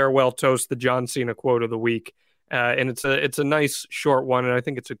give the farewell toast, the John Cena quote of the week. And it's a nice short one. And I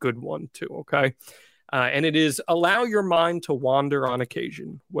think it's a good one too. Okay. And it is, allow your mind to wander on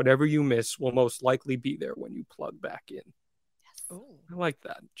occasion. Whatever you miss will most likely be there when you plug back in. Yes. I like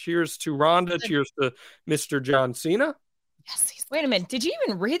that. Cheers to Ronda. Cheers to Mr. John Cena. Yes. Wait a minute. Did you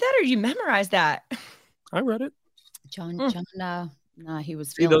even read that or did you memorize that? I read it. John, he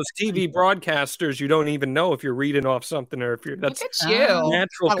was. See, those TV broadcasters, you don't even know if you're reading off something or if you're. That's Look at you.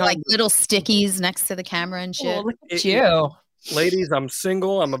 natural. Like little stickies next to the camera and shit. Oh, look at you. Ladies, I'm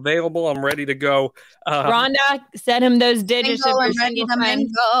single. I'm available. I'm ready to go. Rhonda, send him those digits. Single and ready to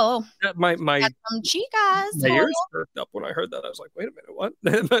mingle. My Got some chicas. my ears perked up when I heard that. I was like, wait a minute, what?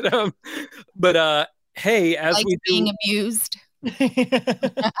 but hey, as Like we being do, abused.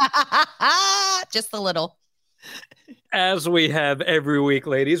 Just a little. as we have every week,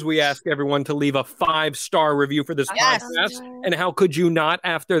 ladies, we ask everyone to leave a 5-star review for this podcast. And how could you not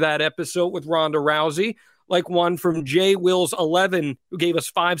after that episode with Ronda Rousey? Like one from J Wills 11, who gave us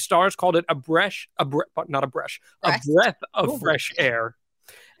 5 stars, called it a breath of fresh air,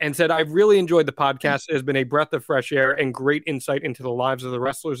 and said, I've really enjoyed the podcast. It has been a breath of fresh air and great insight into the lives of the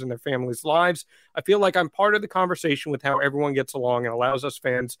wrestlers and their families' lives. I feel like I'm part of the conversation with how everyone gets along and allows us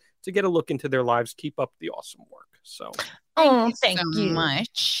fans to get a look into their lives. Keep up the awesome work. So, Thank you so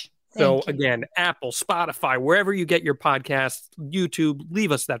much. So again, Apple, Spotify, wherever you get your podcasts, YouTube,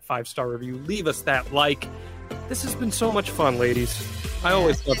 leave us that 5-star review. Leave us that like. This has been so much fun, ladies. I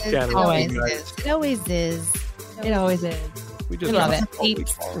always love chatting with you guys. It always is. It always is. We just love it.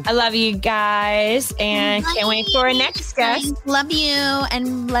 I love you guys and can't wait for our next guest. Love you.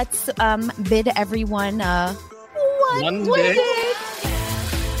 And let's bid everyone one day.